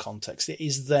post-medieval context. It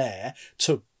is there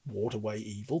to ward away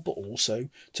evil, but also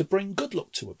to bring good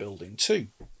luck to a building too.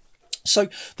 So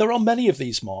there are many of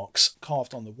these marks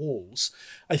carved on the walls.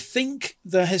 I think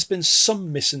there has been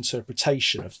some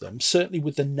misinterpretation of them, certainly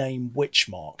with the name witch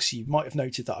marks. You might have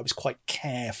noted that I was quite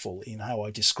careful in how I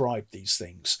described these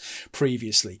things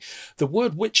previously. The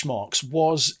word witch marks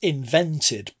was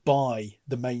invented by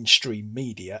the mainstream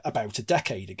media about a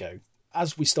decade ago.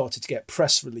 As we started to get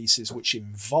press releases which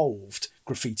involved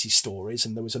graffiti stories,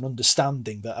 and there was an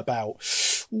understanding that about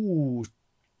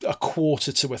a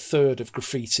quarter to a third of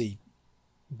graffiti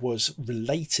was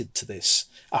related to this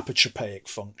apotropaic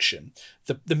function.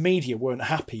 The media weren't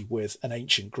happy with an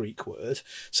ancient Greek word,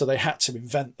 so they had to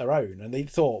invent their own. And they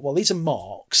thought, well, these are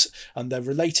marks and they're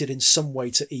related in some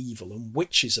way to evil, and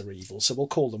witches are evil, so we'll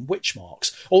call them witch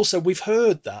marks. Also, we've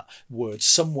heard that word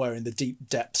somewhere in the deep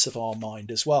depths of our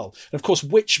mind as well. And of course,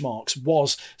 witch marks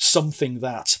was something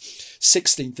that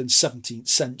 16th and 17th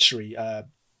century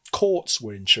courts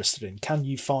were interested in. Can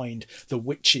you find the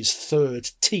witch's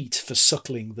third teat for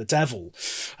suckling the devil?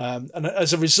 And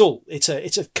as a result, it's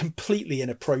a completely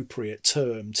inappropriate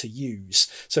term to use.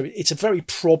 So it's a very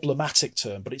problematic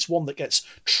term, but it's one that gets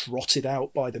trotted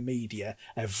out by the media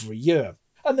every year.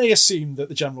 And they assume that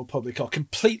the general public are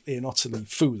completely and utterly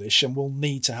foolish and will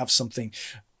need to have something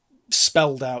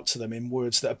spelled out to them in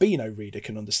words that a Beano reader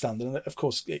can understand. And of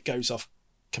course, it goes off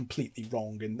completely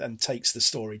wrong and takes the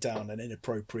story down an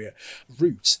inappropriate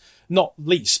route. Not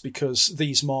least because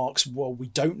these marks, well, we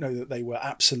don't know that they were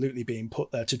absolutely being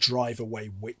put there to drive away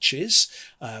witches.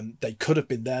 They could have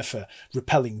been there for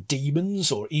repelling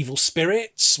demons or evil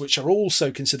spirits, which are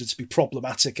also considered to be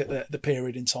problematic at the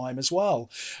period in time as well.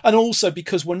 And also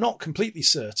because we're not completely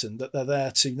certain that they're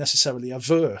there to necessarily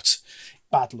avert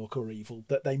bad luck or evil,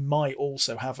 that they might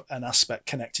also have an aspect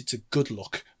connected to good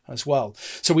luck as well.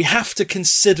 So we have to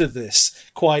consider this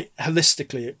quite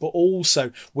holistically, but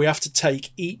also we have to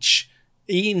take each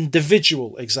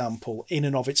individual example in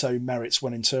and of its own merits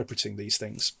when interpreting these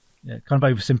things. Yeah, kind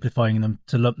of oversimplifying them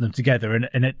to lump them together,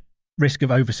 and at risk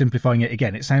of oversimplifying it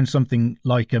again, it sounds something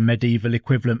like a medieval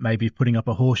equivalent, maybe of putting up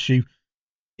a horseshoe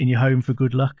in your home for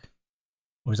good luck.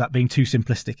 Or is that being too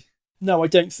simplistic? No, I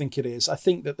don't think it is. I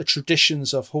think that the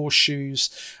traditions of horseshoes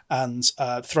and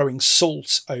throwing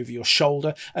salt over your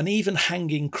shoulder and even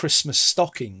hanging Christmas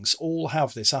stockings all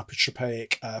have this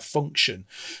apotropaic function.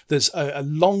 There's a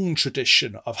long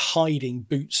tradition of hiding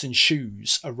boots and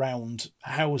shoes around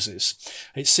houses.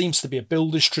 It seems to be a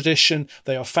builder's tradition.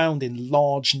 They are found in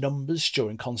large numbers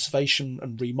during conservation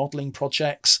and remodelling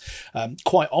projects.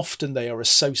 Quite often they are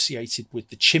associated with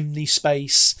the chimney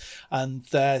space, and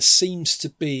there seems to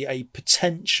be a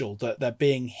potential that they're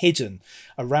being hidden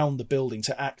around the building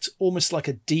to act almost like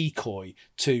a decoy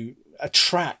to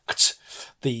attract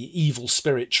the evil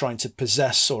spirit trying to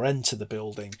possess or enter the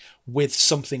building with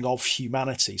something of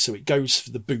humanity. So it goes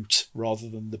for the boot rather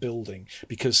than the building,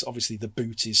 because obviously the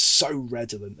boot is so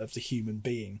redolent of the human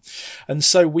being. And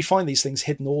so we find these things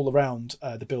hidden all around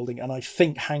the building. And I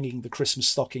think hanging the Christmas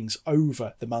stockings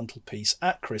over the mantelpiece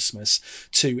at Christmas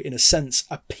to, in a sense,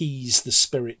 appease the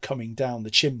spirit coming down the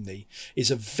chimney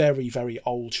is a very, very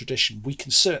old tradition. We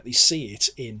can certainly see it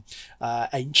in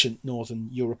ancient Northern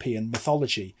European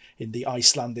mythology, in the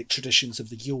Icelandic traditions of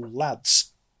the Yule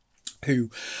lads,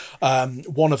 who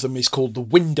one of them is called the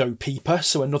window peeper,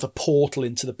 so another portal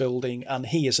into the building, and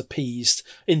he is appeased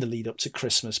in the lead up to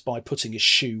Christmas by putting a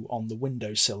shoe on the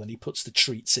windowsill, and he puts the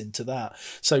treats into that.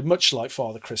 So much like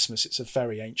Father Christmas, it's a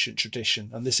very ancient tradition,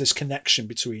 and there's this connection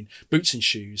between boots and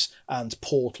shoes and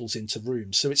portals into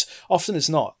rooms. So it's often as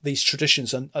not, these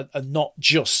traditions are not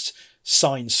just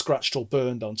signs scratched or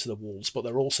burned onto the walls, but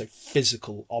they're also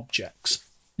physical objects.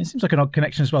 It seems like an odd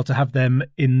connection as well to have them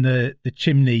in the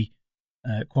chimney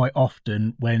quite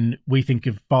often when we think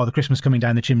of Father Christmas coming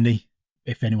down the chimney,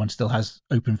 if anyone still has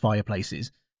open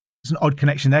fireplaces. It's an odd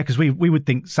connection there, because we would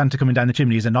think Santa coming down the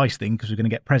chimney is a nice thing because we're going to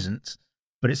get presents.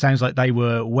 But it sounds like they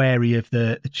were wary of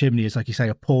the chimney as, like you say,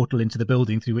 a portal into the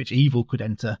building through which evil could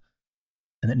enter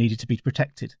and that needed to be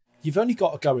protected. You've only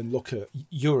got to go and look at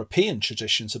European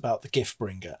traditions about the gift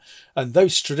bringer. And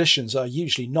those traditions are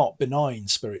usually not benign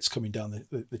spirits coming down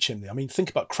the chimney. I mean, think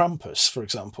about Krampus, for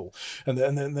example, and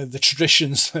the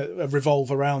traditions that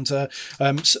revolve around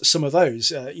some of those,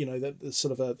 the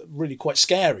sort of really quite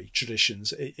scary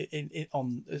traditions,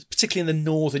 particularly in the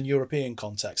Northern European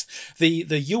context. The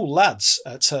Yule lads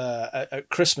at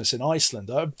Christmas in Iceland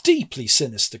are deeply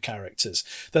sinister characters.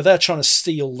 They're there trying to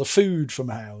steal the food from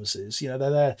houses. They're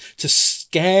there to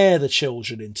scare the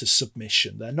children into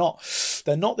submission. They're not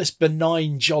this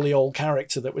benign, jolly old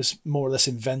character that was more or less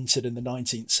invented in the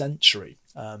 19th century.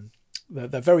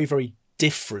 They're very, very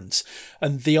different.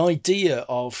 And the idea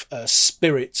of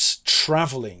spirits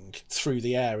travelling through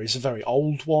the air is a very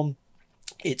old one.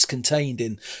 It's contained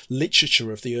in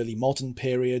literature of the early modern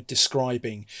period,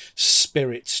 describing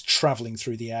spirits travelling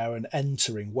through the air and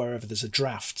entering wherever there's a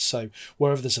draft. So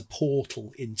wherever there's a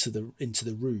portal into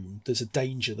the room, there's a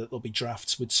danger that there'll be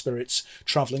drafts with spirits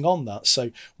travelling on that. So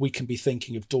we can be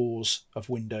thinking of doors, of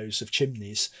windows, of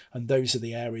chimneys, and those are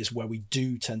the areas where we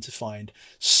do tend to find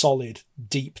solid,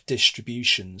 deep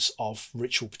distributions of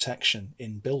ritual protection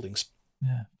in buildings.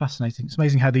 Yeah, fascinating. It's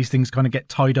amazing how these things kind of get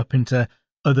tied up into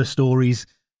other stories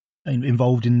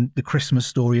involved in the Christmas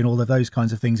story and all of those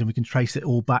kinds of things, and we can trace it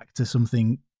all back to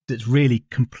something that's really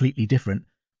completely different.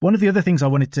 One of the other things I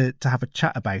wanted to have a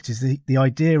chat about is the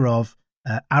idea of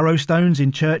arrow stones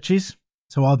in churches.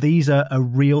 So are these a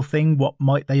real thing? What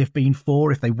might they have been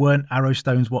for? If they weren't arrow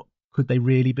stones, what could they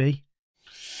really be?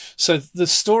 So the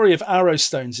story of arrow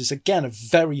stones is, again, a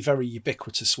very, very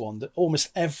ubiquitous one, that almost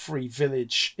every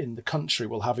village in the country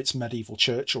will have its medieval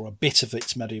church or a bit of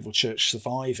its medieval church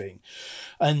surviving.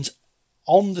 And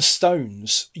on the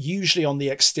stones, usually on the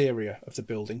exterior of the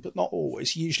building, but not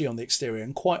always, usually on the exterior,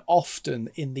 and quite often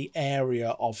in the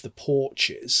area of the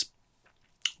porches,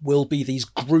 will be these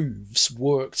grooves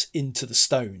worked into the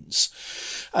stones.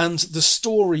 And the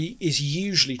story is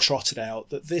usually trotted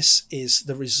out that this is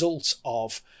the result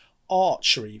of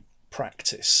archery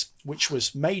practice, which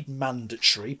was made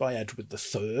mandatory by Edward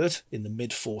III in the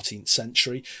mid-14th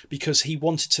century because he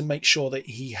wanted to make sure that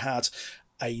he had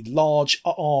a large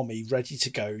army ready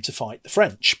to go to fight the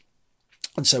French.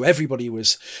 And so everybody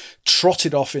was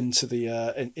trotted off into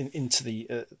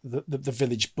the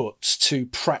village butts to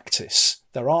practice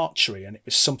their archery, and it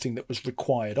was something that was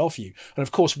required of you. And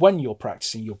of course, when you're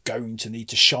practicing, you're going to need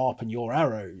to sharpen your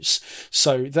arrows.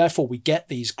 So therefore, we get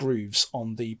these grooves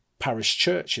on the parish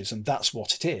churches, and that's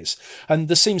what it is. And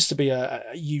there seems to be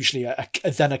usually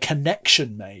then a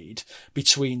connection made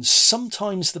between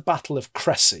sometimes the Battle of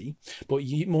Crécy, but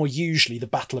more usually the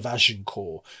Battle of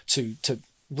Agincourt to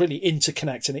really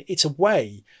interconnect. And it's a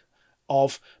way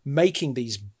of making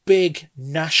these big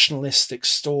nationalistic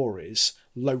stories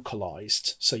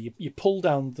localized. So you pull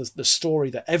down the story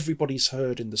that everybody's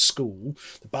heard in the school,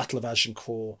 the Battle of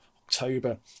Agincourt,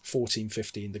 October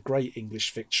 1415, the great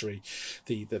English victory,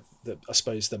 the I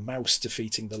suppose the mouse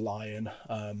defeating the lion,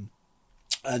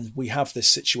 and we have this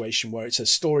situation where it's a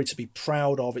story to be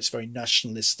proud of. It's very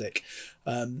nationalistic,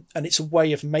 and it's a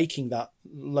way of making that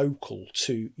local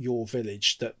to your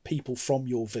village, that people from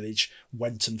your village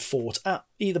went and fought at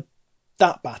either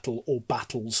that battle or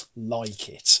battles like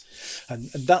it.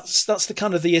 And that's the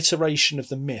kind of the iteration of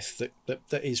the myth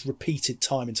that is repeated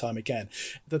time and time again.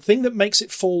 The thing that makes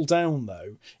it fall down,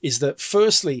 though, is that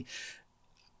firstly,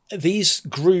 these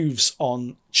grooves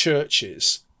on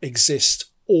churches exist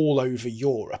all over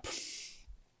Europe.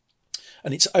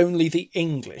 And it's only the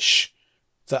English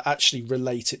that actually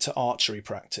relate it to archery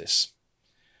practice.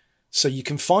 So you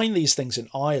can find these things in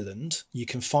Ireland, you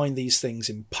can find these things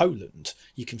in Poland,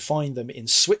 you can find them in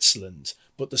Switzerland,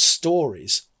 but the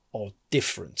stories are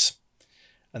different.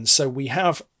 And so we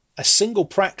have a single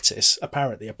practice,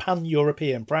 apparently a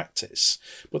pan-European practice,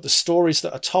 but the stories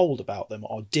that are told about them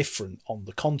are different on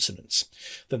the continent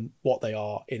than what they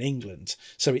are in England.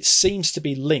 So it seems to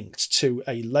be linked to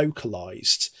a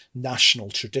localized national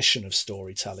tradition of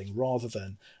storytelling rather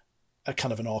than a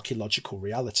kind of an archaeological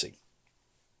reality.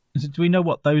 So do we know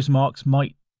what those marks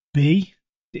might be?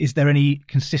 Is there any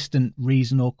consistent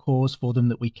reason or cause for them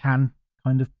that we can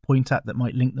kind of point at that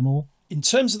might link them all? In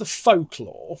terms of the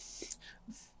folklore,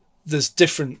 there's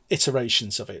different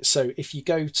iterations of it. So if you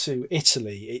go to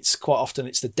Italy, it's quite often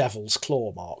it's the devil's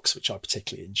claw marks, which I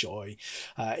particularly enjoy.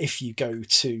 If you go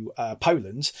to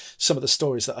Poland, some of the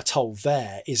stories that are told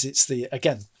there is it's the,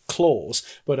 again, claws,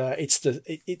 but it's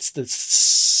the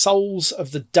souls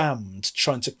of the damned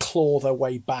trying to claw their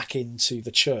way back into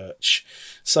the church.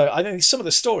 So I think some of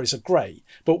the stories are great,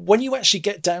 but when you actually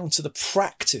get down to the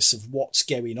practice of what's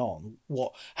going on,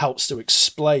 what helps to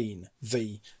explain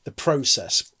the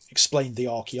process, explain the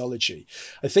archaeology,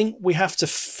 I think we have to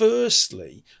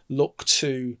firstly look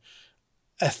to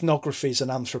ethnographies and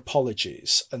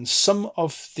anthropologies, and some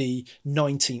of the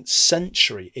 19th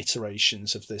century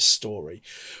iterations of this story,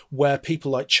 where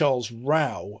people like Charles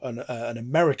Rowe, an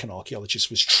American archaeologist,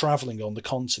 was travelling on the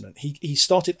continent. He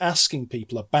started asking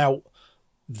people about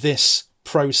this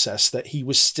process that he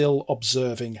was still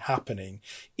observing happening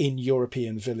in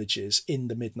European villages in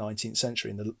the mid-19th century,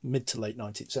 in the mid to late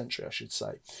 19th century, I should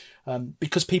say,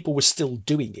 because people were still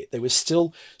doing it. They were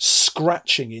still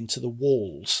scratching into the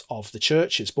walls of the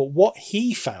churches. But what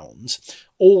he found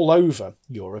all over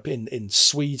Europe, in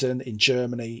Sweden, in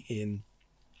Germany, in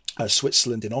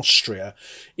Switzerland, in Austria,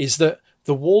 is that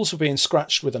the walls were being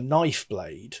scratched with a knife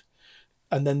blade,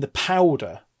 and then the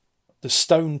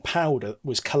stone powder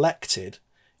was collected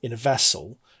in a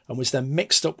vessel and was then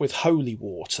mixed up with holy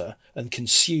water and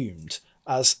consumed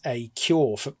as a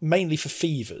cure mainly for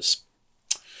fevers.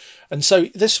 And so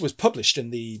this was published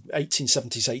in the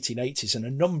 1870s, 1880s in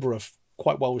a number of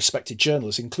quite well-respected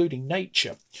journals, including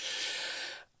Nature.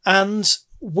 And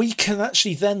we can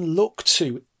actually then look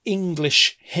to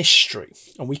English history,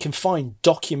 and we can find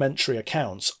documentary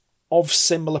accounts of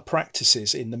similar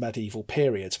practices in the medieval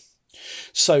period.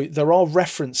 So there are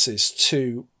references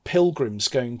to pilgrims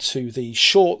going to the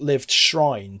short-lived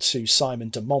shrine to Simon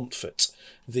de Montfort,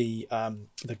 the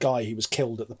guy who was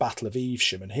killed at the Battle of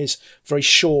Evesham, and his very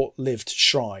short-lived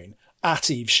shrine at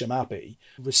Evesham Abbey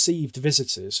received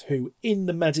visitors who, in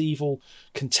the medieval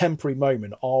contemporary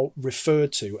moment, are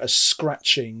referred to as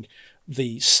scratching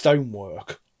the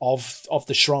stonework of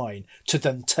the shrine to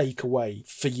then take away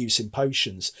for use in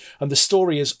potions. And the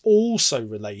story is also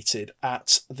related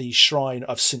at the shrine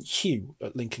of St Hugh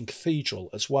at Lincoln Cathedral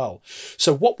as well.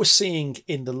 So what we're seeing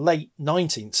in the late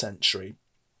 19th century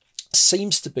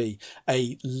seems to be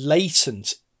a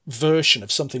latent version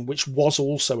of something which was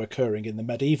also occurring in the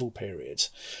medieval period.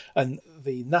 And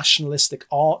the nationalistic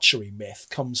archery myth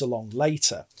comes along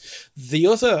later. The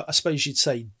other, I suppose you'd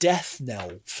say, death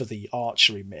knell for the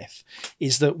archery myth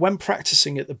is that when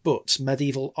practicing at the butts,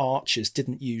 medieval archers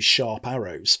didn't use sharp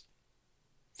arrows.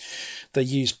 They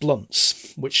used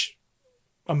blunts, which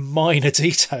a minor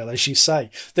detail, as you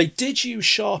say. They did use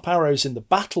sharp arrows in the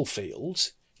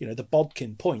battlefield. You know, the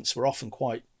bodkin points were often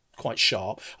quite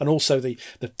sharp, and also the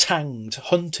tanged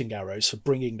hunting arrows for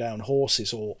bringing down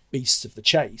horses or beasts of the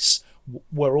chase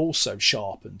were also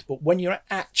sharpened. But when you're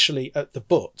actually at the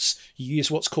butts, you use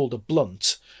what's called a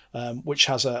blunt, which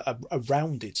has a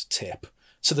rounded tip.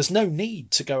 So there's no need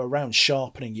to go around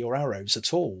sharpening your arrows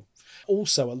at all.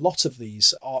 Also, a lot of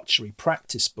these archery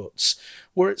practice butts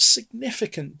were at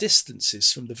significant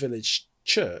distances from the village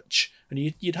church, and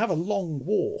you'd have a long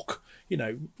walk, you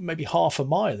know, maybe half a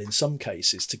mile in some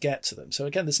cases to get to them. So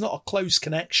again, there's not a close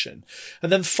connection.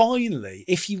 And then finally,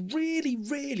 if you really,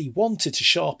 really wanted to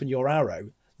sharpen your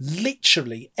arrow,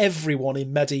 literally everyone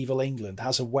in medieval England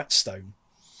has a whetstone.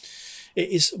 It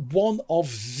is one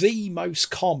of the most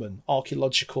common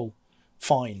archaeological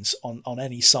finds on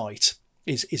any site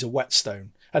is a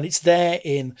whetstone. And it's there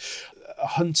in a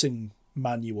hunting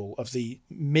manual of the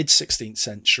mid-16th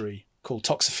century called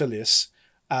Toxophilus,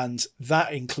 and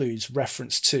that includes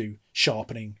reference to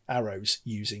sharpening arrows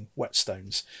using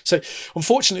whetstones. So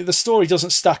unfortunately the story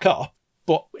doesn't stack up,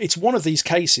 but it's one of these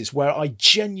cases where I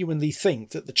genuinely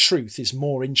think that the truth is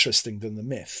more interesting than the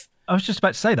myth. I was just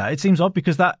about to say that. It seems odd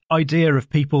because that idea of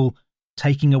people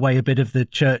taking away a bit of the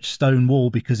church stone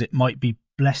wall because it might be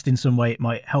blessed in some way, it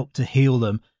might help to heal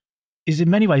them, is in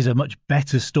many ways a much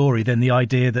better story than the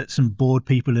idea that some bored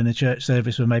people in a church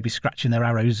service were maybe scratching their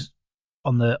arrows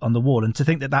on the wall. And to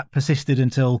think that persisted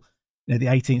until, you know, the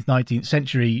 18th, 19th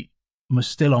century and was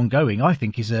still ongoing, I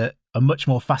think is a much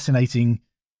more fascinating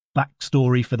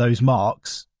backstory for those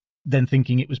marks than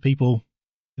thinking it was people,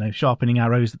 you know, sharpening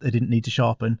arrows that they didn't need to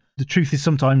sharpen. The truth is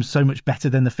sometimes so much better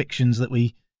than the fictions that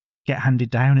we get handed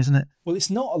down, isn't it? Well,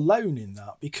 it's not alone in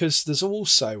that, because there's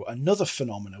also another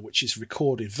phenomena which is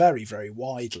recorded very, very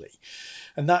widely,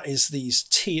 and that is these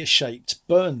tear-shaped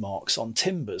burn marks on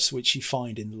timbers, which you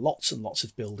find in lots and lots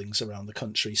of buildings around the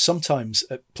country, sometimes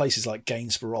at places like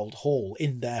Gainsborough Old Hall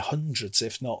in their hundreds,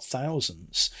 if not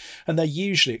thousands, and they're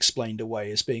usually explained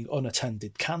away as being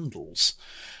unattended candles.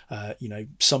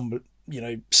 Some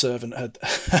servant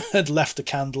had left a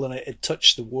candle and it had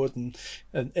touched the wood and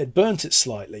it burnt it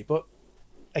slightly. But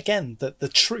again, the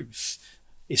truth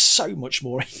is so much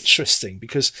more interesting,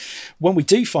 because when we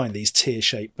do find these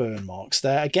tear-shaped burn marks,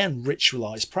 they're again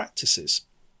ritualized practices.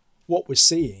 What we're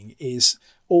seeing is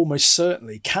almost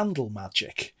certainly candle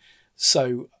magic.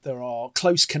 So there are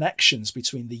close connections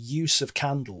between the use of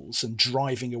candles and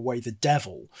driving away the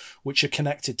devil, which are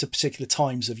connected to particular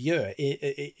times of year,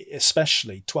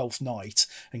 especially Twelfth Night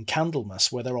and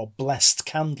Candlemas, where there are blessed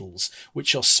candles,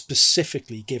 which are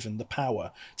specifically given the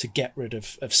power to get rid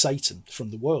of Satan from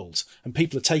the world. And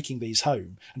people are taking these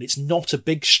home, and it's not a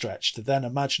big stretch to then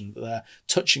imagine that they're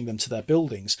touching them to their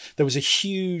buildings. There was a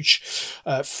huge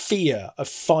fear of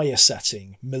fire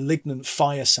setting, malignant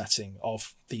fire setting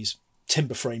of these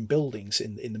timber frame buildings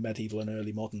in the medieval and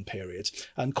early modern period,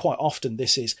 and quite often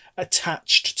this is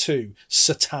attached to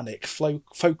satanic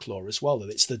folklore as well, that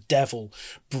it's the devil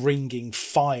bringing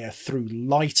fire through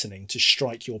lightning to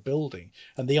strike your building.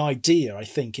 And the idea, I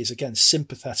think, is again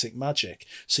sympathetic magic.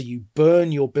 So you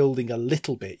burn your building a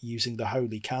little bit using the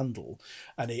holy candle,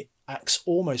 and it acts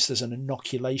almost as an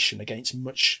inoculation against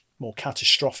much more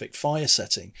catastrophic fire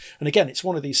setting. And again, it's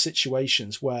one of these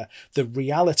situations where the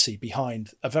reality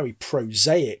behind a very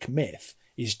prosaic myth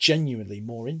is genuinely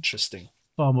more interesting.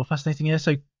 Far more fascinating, yeah.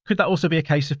 So could that also be a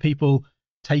case of people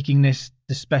taking the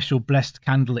special blessed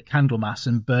candle at Candlemas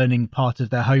and burning part of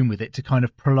their home with it to kind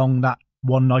of prolong that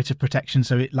one night of protection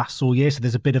so it lasts all year? So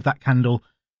there's a bit of that candle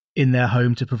in their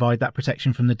home to provide that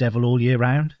protection from the devil all year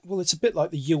round? Well, it's a bit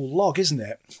like the Yule log, isn't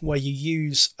it? Where you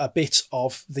use a bit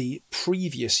of the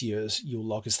previous year's Yule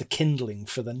log as the kindling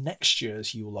for the next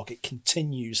year's Yule log. It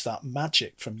continues that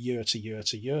magic from year to year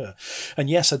to year. And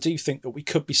yes, I do think that we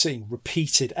could be seeing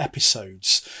repeated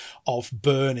episodes of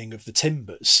burning of the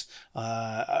timbers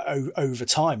over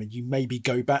time, and you maybe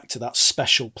go back to that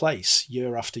special place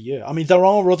year after year. I mean, there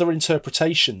are other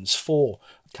interpretations for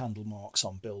candle marks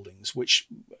on buildings, which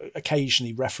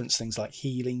occasionally reference things like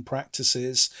healing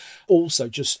practices, also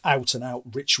just out and out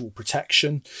ritual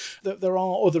protection. There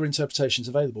are other interpretations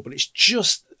available, but it's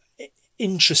just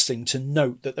interesting to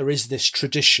note that there is this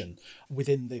tradition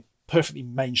within the perfectly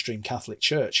mainstream Catholic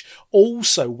Church.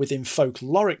 Also, within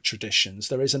folkloric traditions,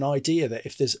 there is an idea that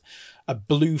if there's a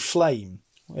blue flame,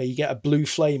 where you get a blue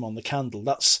flame on the candle,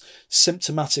 that's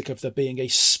symptomatic of there being a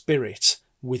spirit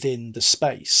within the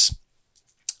space.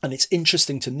 And it's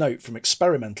interesting to note from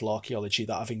experimental archaeology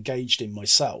that I've engaged in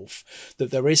myself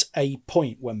that there is a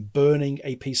point when burning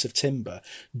a piece of timber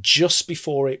just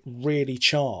before it really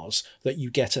chars that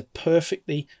you get a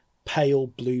perfectly pale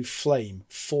blue flame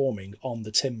forming on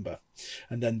the timber.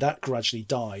 And then that gradually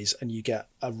dies and you get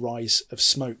a rise of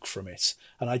smoke from it.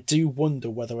 And I do wonder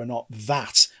whether or not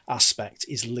that aspect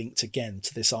is linked again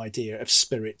to this idea of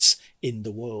spirits in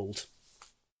the world.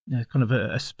 Yeah, kind of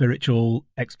a spiritual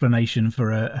explanation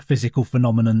for a physical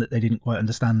phenomenon that they didn't quite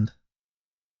understand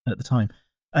at the time.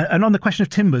 And on the question of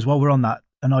timbers, while we're on that,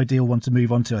 an ideal one to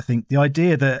move on to, I think, the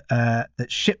idea that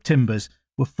that ship timbers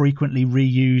were frequently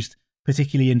reused,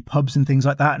 particularly in pubs and things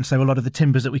like that. And so a lot of the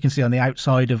timbers that we can see on the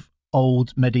outside of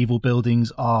old medieval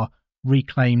buildings are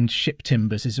reclaimed ship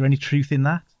timbers. Is there any truth in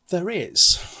that? There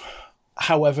is.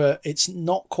 However, it's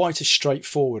not quite as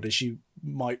straightforward as you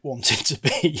might want it to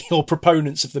be, or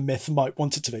proponents of the myth might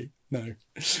want it to be. No.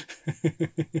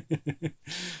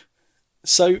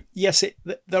 So, yes,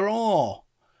 there are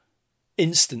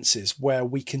instances where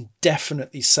we can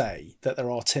definitely say that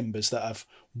there are timbers that have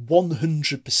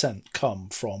 100% come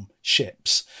from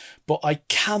ships, but I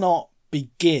cannot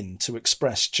begin to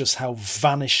express just how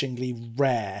vanishingly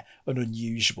rare and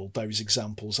unusual those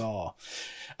examples are.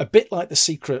 A bit like the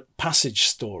secret passage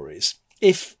stories,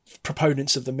 if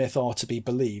proponents of the myth are to be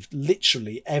believed,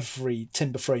 literally every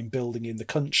timber frame building in the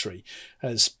country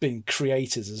has been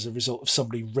created as a result of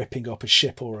somebody ripping up a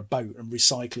ship or a boat and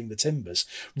recycling the timbers,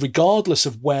 regardless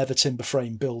of where the timber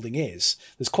frame building is.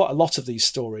 There's quite a lot of these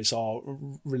stories are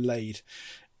relayed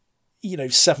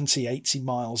 70, 80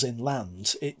 miles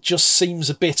inland. It just seems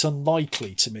a bit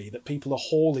unlikely to me that people are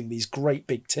hauling these great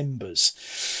big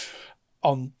timbers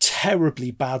on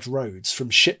terribly bad roads from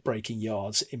shipbreaking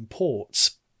yards in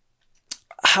ports.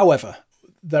 However,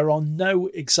 there are no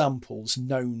examples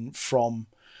known from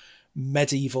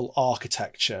medieval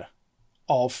architecture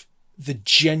of the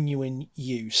genuine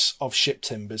use of ship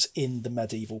timbers in the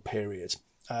medieval period.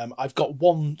 I've got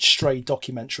one stray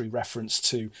documentary reference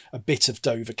to a bit of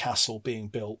Dover Castle being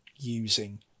built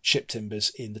using ship timbers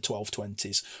in the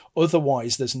 1220s.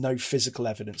 Otherwise, there's no physical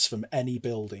evidence from any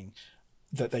building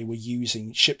that they were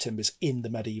using ship timbers in the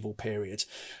medieval period.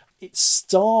 It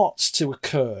starts to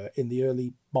occur in the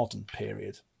early modern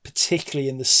period, particularly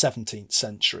in the 17th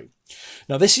century.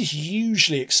 Now, this is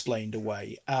usually explained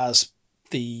away as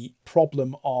the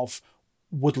problem of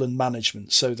woodland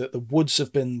management, so that the woods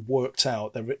have been worked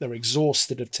out, they're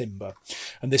exhausted of timber,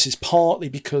 and this is partly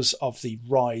because of the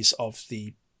rise of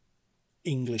the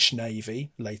English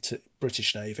Navy, later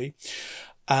British Navy,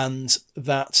 and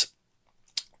that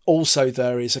also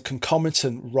there is a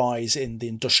concomitant rise in the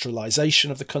industrialisation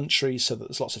of the country, so that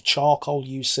there's lots of charcoal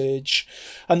usage,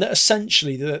 and that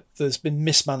essentially there's been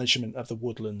mismanagement of the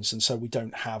woodlands, and so we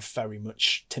don't have very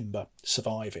much timber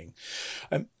surviving.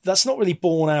 That's not really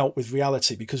borne out with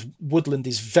reality, because woodland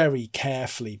is very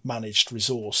carefully managed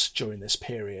resource during this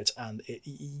period, and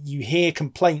you hear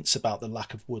complaints about the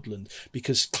lack of woodland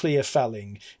because clear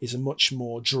felling is a much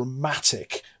more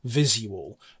dramatic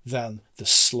visual than the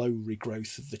slow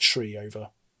regrowth of the tree over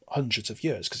hundreds of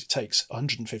years, because it takes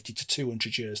 150 to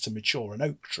 200 years to mature an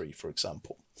oak tree, for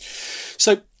example.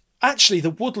 So actually the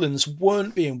woodlands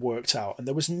weren't being worked out, and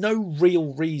there was no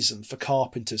real reason for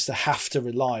carpenters to have to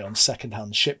rely on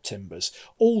second-hand ship timbers,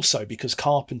 also because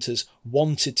carpenters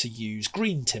wanted to use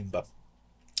green timber.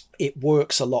 It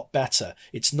works a lot better.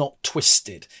 It's not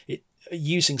twisted.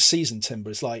 Using seasoned timber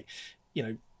is like,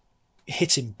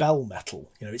 hitting bell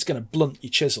metal. It's going to blunt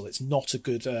your chisel. It's not a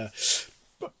good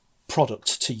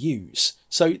product to use.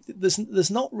 So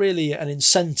there's not really an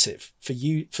incentive for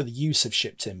the use of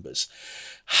ship timbers.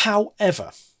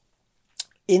 However,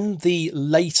 in the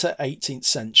later 18th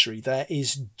century, there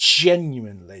is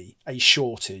genuinely a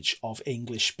shortage of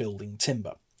English building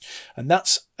timber. And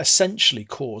that's essentially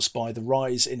caused by the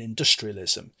rise in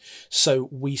industrialism. So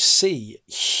we see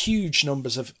huge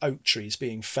numbers of oak trees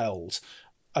being felled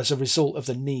as a result of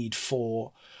the need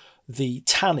for the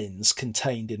tannins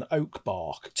contained in oak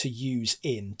bark to use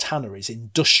in tanneries,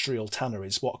 industrial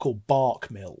tanneries, what are called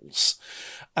bark mills.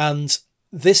 And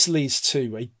this leads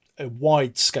to a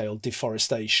wide-scale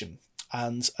deforestation.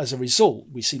 And as a result,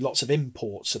 we see lots of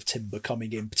imports of timber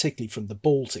coming in, particularly from the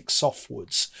Baltic,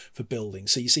 softwoods for building.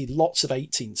 So you see lots of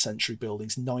 18th century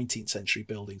buildings, 19th century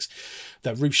buildings.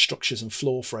 Their roof structures and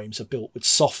floor frames are built with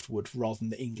softwood rather than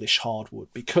the English hardwood,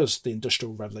 because the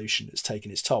Industrial Revolution has taken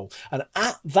its toll. And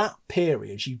at that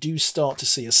period, you do start to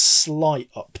see a slight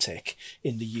uptick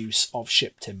in the use of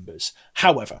ship timbers.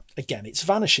 However, again, it's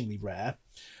vanishingly rare,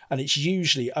 and it's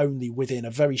usually only within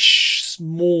a very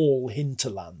small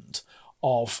hinterland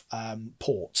of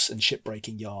ports and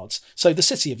shipbreaking yards. So the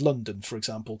City of London, for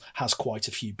example, has quite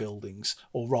a few buildings,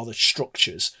 or rather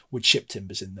structures, with ship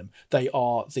timbers in them. They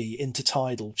are the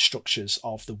intertidal structures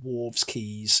of the wharves,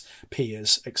 quays,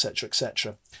 piers, etc.,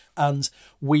 etc. And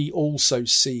we also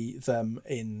see them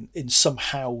in some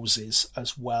houses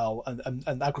as well,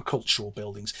 and agricultural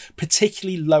buildings,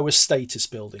 particularly lower status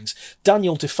buildings.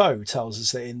 Daniel Defoe tells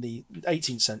us that in the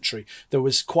 18th century, there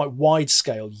was quite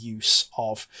wide-scale use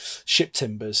of ship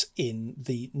timbers in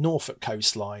the Norfolk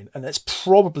coastline, and that's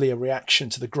probably a reaction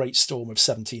to the Great Storm of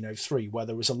 1703, where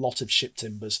there was a lot of ship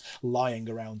timbers lying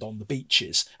around on the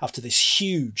beaches after this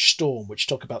huge storm which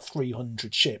took about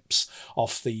 300 ships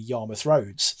off the Yarmouth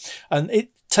roads. And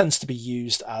it tends to be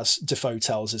used, as Defoe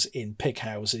tells us, in pig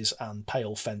houses and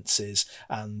pale fences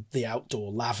and the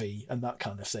outdoor lavvy and that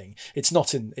kind of thing. It's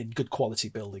not in good quality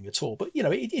building at all, but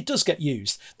it does get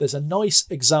used. There's a nice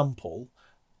example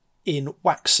in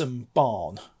Waxham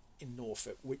Barn in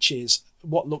Norfolk, which is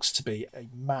what looks to be a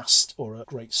mast or a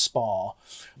great spar,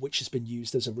 which has been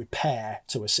used as a repair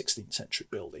to a 16th century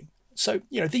building. So,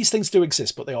 these things do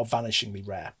exist, but they are vanishingly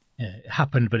rare. Yeah, it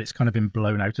happened, but it's kind of been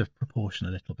blown out of proportion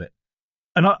a little bit.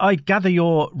 And I gather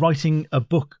you're writing a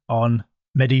book on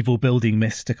medieval building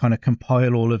myths to kind of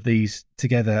compile all of these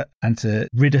together and to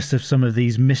rid us of some of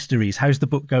these mysteries. How's the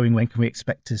book going? When can we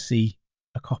expect to see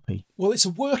a copy? Well, it's a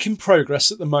work in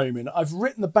progress at the moment. I've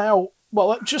written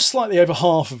just slightly over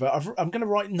half of it. I'm going to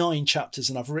write 9 chapters,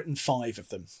 and I've written 5 of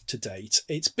them to date.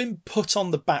 It's been put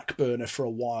on the back burner for a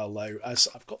while, though, as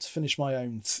I've got to finish my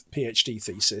own PhD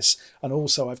thesis, and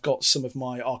also I've got some of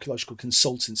my archaeological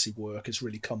consultancy work has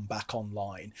really come back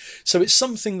online. So it's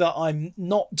something that I'm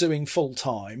not doing full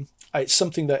time. It's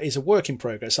something that is a work in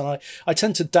progress, and I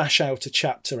tend to dash out a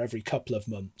chapter every couple of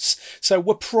months. So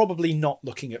we're probably not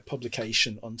looking at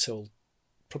publication until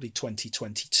probably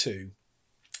 2022.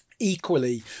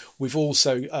 Equally, we've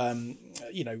also,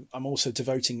 I'm also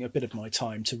devoting a bit of my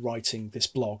time to writing this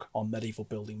blog on medieval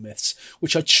building myths,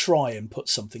 which I try and put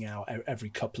something out every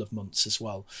couple of months as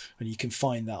well. And you can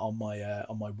find that on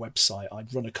my website. I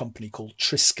run a company called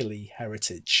Triskelly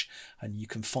Heritage, and you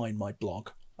can find my blog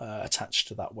attached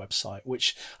to that website,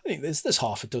 which I think there's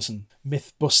half a dozen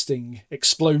myth-busting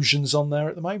explosions on there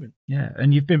at the moment. Yeah,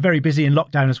 and you've been very busy in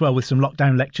lockdown as well, with some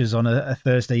lockdown lectures on a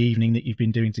Thursday evening that you've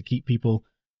been doing to keep people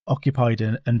occupied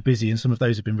and busy, and some of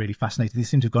those have been really fascinating. They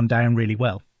seem to have gone down really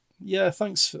well. Yeah,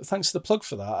 thanks for the plug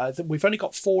for that. We've only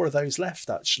got 4 of those left,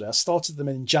 actually. I started them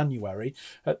in January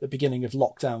at the beginning of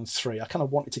lockdown 3. I kind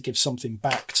of wanted to give something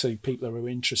back to people who are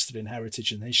interested in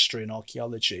heritage and history and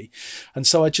archaeology. And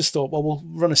so I just thought, well, we'll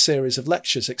run a series of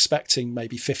lectures expecting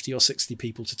maybe 50 or 60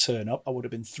 people to turn up. I would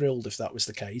have been thrilled if that was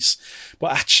the case.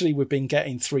 But actually, we've been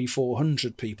getting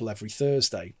 300-400 people every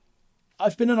Thursday.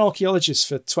 I've been an archaeologist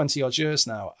for 20 odd years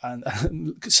now,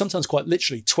 and sometimes quite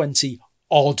literally 20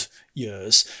 odd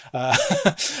years.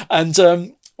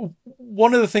 And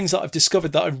one of the things that I've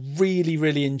discovered that I really,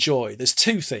 really enjoy, there's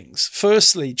 2 things.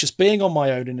 Firstly, just being on my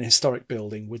own in a historic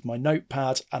building with my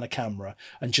notepad and a camera,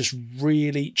 and just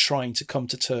really trying to come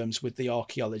to terms with the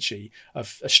archaeology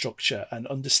of a structure and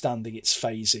understanding its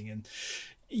phasing and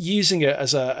using it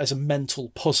as a mental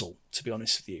puzzle, to be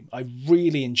honest with you. I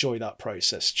really enjoy that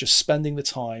process, just spending the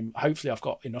time. Hopefully I've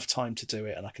got enough time to do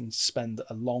it, and I can spend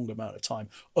a long amount of time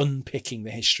unpicking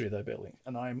the history of their building,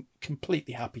 and I'm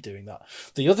completely happy doing that.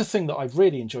 The other thing that I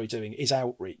really enjoy doing is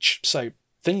outreach. So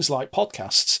things like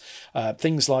podcasts,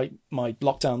 things like my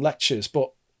lockdown lectures,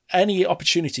 but any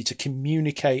opportunity to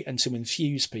communicate and to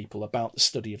infuse people about the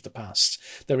study of the past.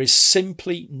 There is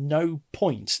simply no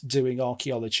point doing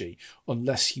archaeology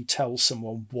unless you tell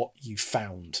someone what you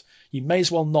found. You may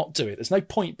as well not do it. There's no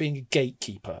point being a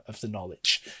gatekeeper of the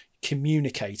knowledge.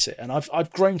 Communicate it. And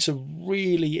I've grown to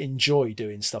really enjoy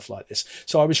doing stuff like this.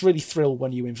 So I was really thrilled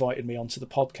when you invited me onto the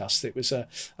podcast.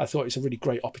 I thought it was a really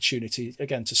great opportunity,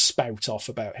 again, to spout off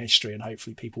about history, and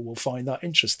hopefully people will find that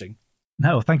interesting.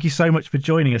 No, thank you so much for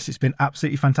joining us. It's been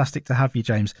absolutely fantastic to have you,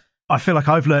 James. I feel like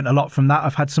I've learned a lot from that.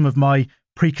 I've had some of my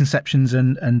preconceptions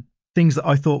and things that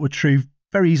I thought were true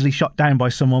very easily shot down by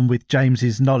someone with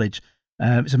James's knowledge.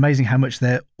 It's amazing how much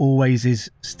there always is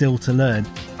still to learn.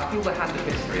 I feel the hand of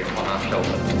history upon our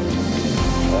shoulders.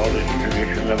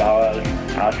 of ours,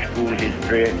 our school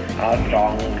history, our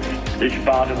songs, this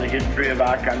part of the history of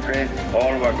our country,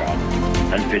 all were gone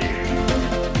and finished.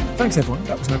 Thanks, everyone.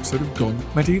 That was an episode of Gone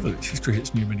Medieval. It's History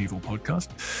Hits New Medieval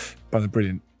podcast by the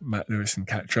brilliant Matt Lewis and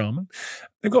Kat Jarman.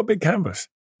 They've got a big canvas.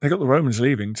 They got the Romans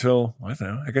leaving till, I don't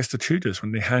know, I guess the Tudors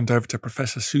when they hand over to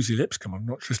Professor Susie Lipscomb on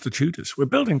Not Just the Tudors. We're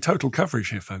building total coverage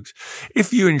here, folks.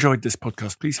 If you enjoyed this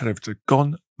podcast, please head over to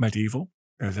Gone Medieval,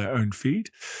 their own feed,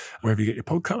 wherever you get your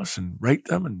podcasts, and rate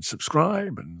them and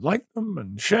subscribe and like them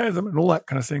and share them and all that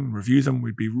kind of thing. Review them.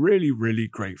 We'd be really, really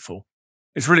grateful.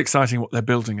 It's really exciting what they're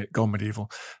building at Gone Medieval,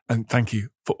 and thank you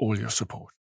for all your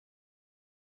support.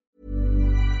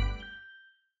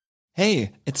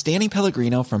 Hey, it's Danny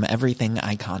Pellegrino from Everything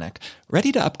Iconic.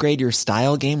 Ready to upgrade your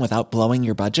style game without blowing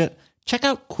your budget? Check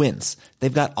out Quince.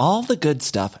 They've got all the good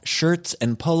stuff, shirts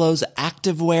and polos,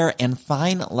 activewear, and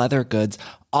fine leather goods,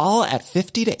 all at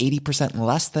 50 to 80%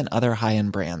 less than other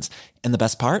high-end brands. And the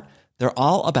best part? They're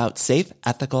all about safe,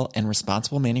 ethical, and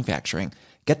responsible manufacturing.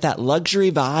 Get that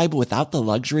luxury vibe without the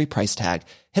luxury price tag.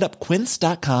 Hit up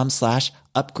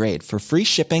quince.com/upgrade for free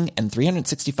shipping and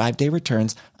 365-day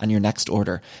returns on your next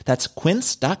order. That's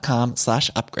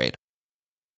quince.com/upgrade.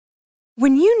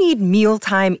 When you need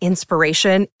mealtime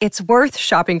inspiration, it's worth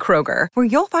shopping Kroger, where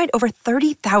you'll find over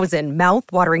 30,000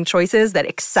 mouth-watering choices that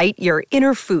excite your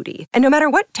inner foodie. And no matter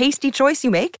what tasty choice you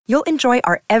make, you'll enjoy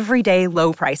our everyday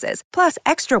low prices, plus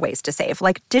extra ways to save,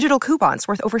 like digital coupons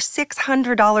worth over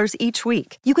 $600 each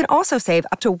week. You can also save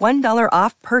up to $1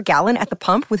 off per gallon at the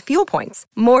pump with fuel points.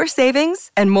 More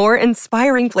savings and more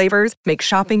inspiring flavors make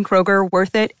shopping Kroger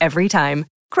worth it every time.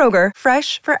 Kroger,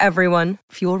 fresh for everyone.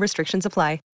 Fuel restrictions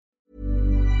apply.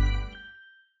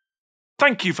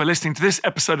 Thank you for listening to this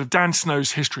episode of Dan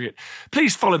Snow's History Hit.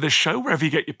 Please follow this show wherever you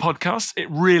get your podcasts. It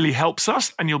really helps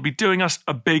us, and you'll be doing us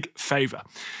a big favour.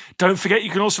 Don't forget,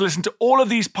 you can also listen to all of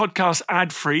these podcasts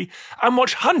ad-free and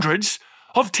watch hundreds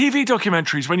of TV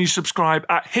documentaries when you subscribe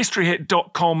at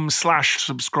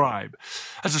historyhit.com/subscribe.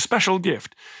 As a special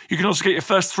gift, you can also get your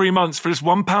first 3 months for just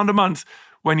 £1 a month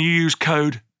when you use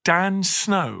code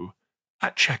DANSNOW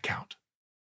at checkout.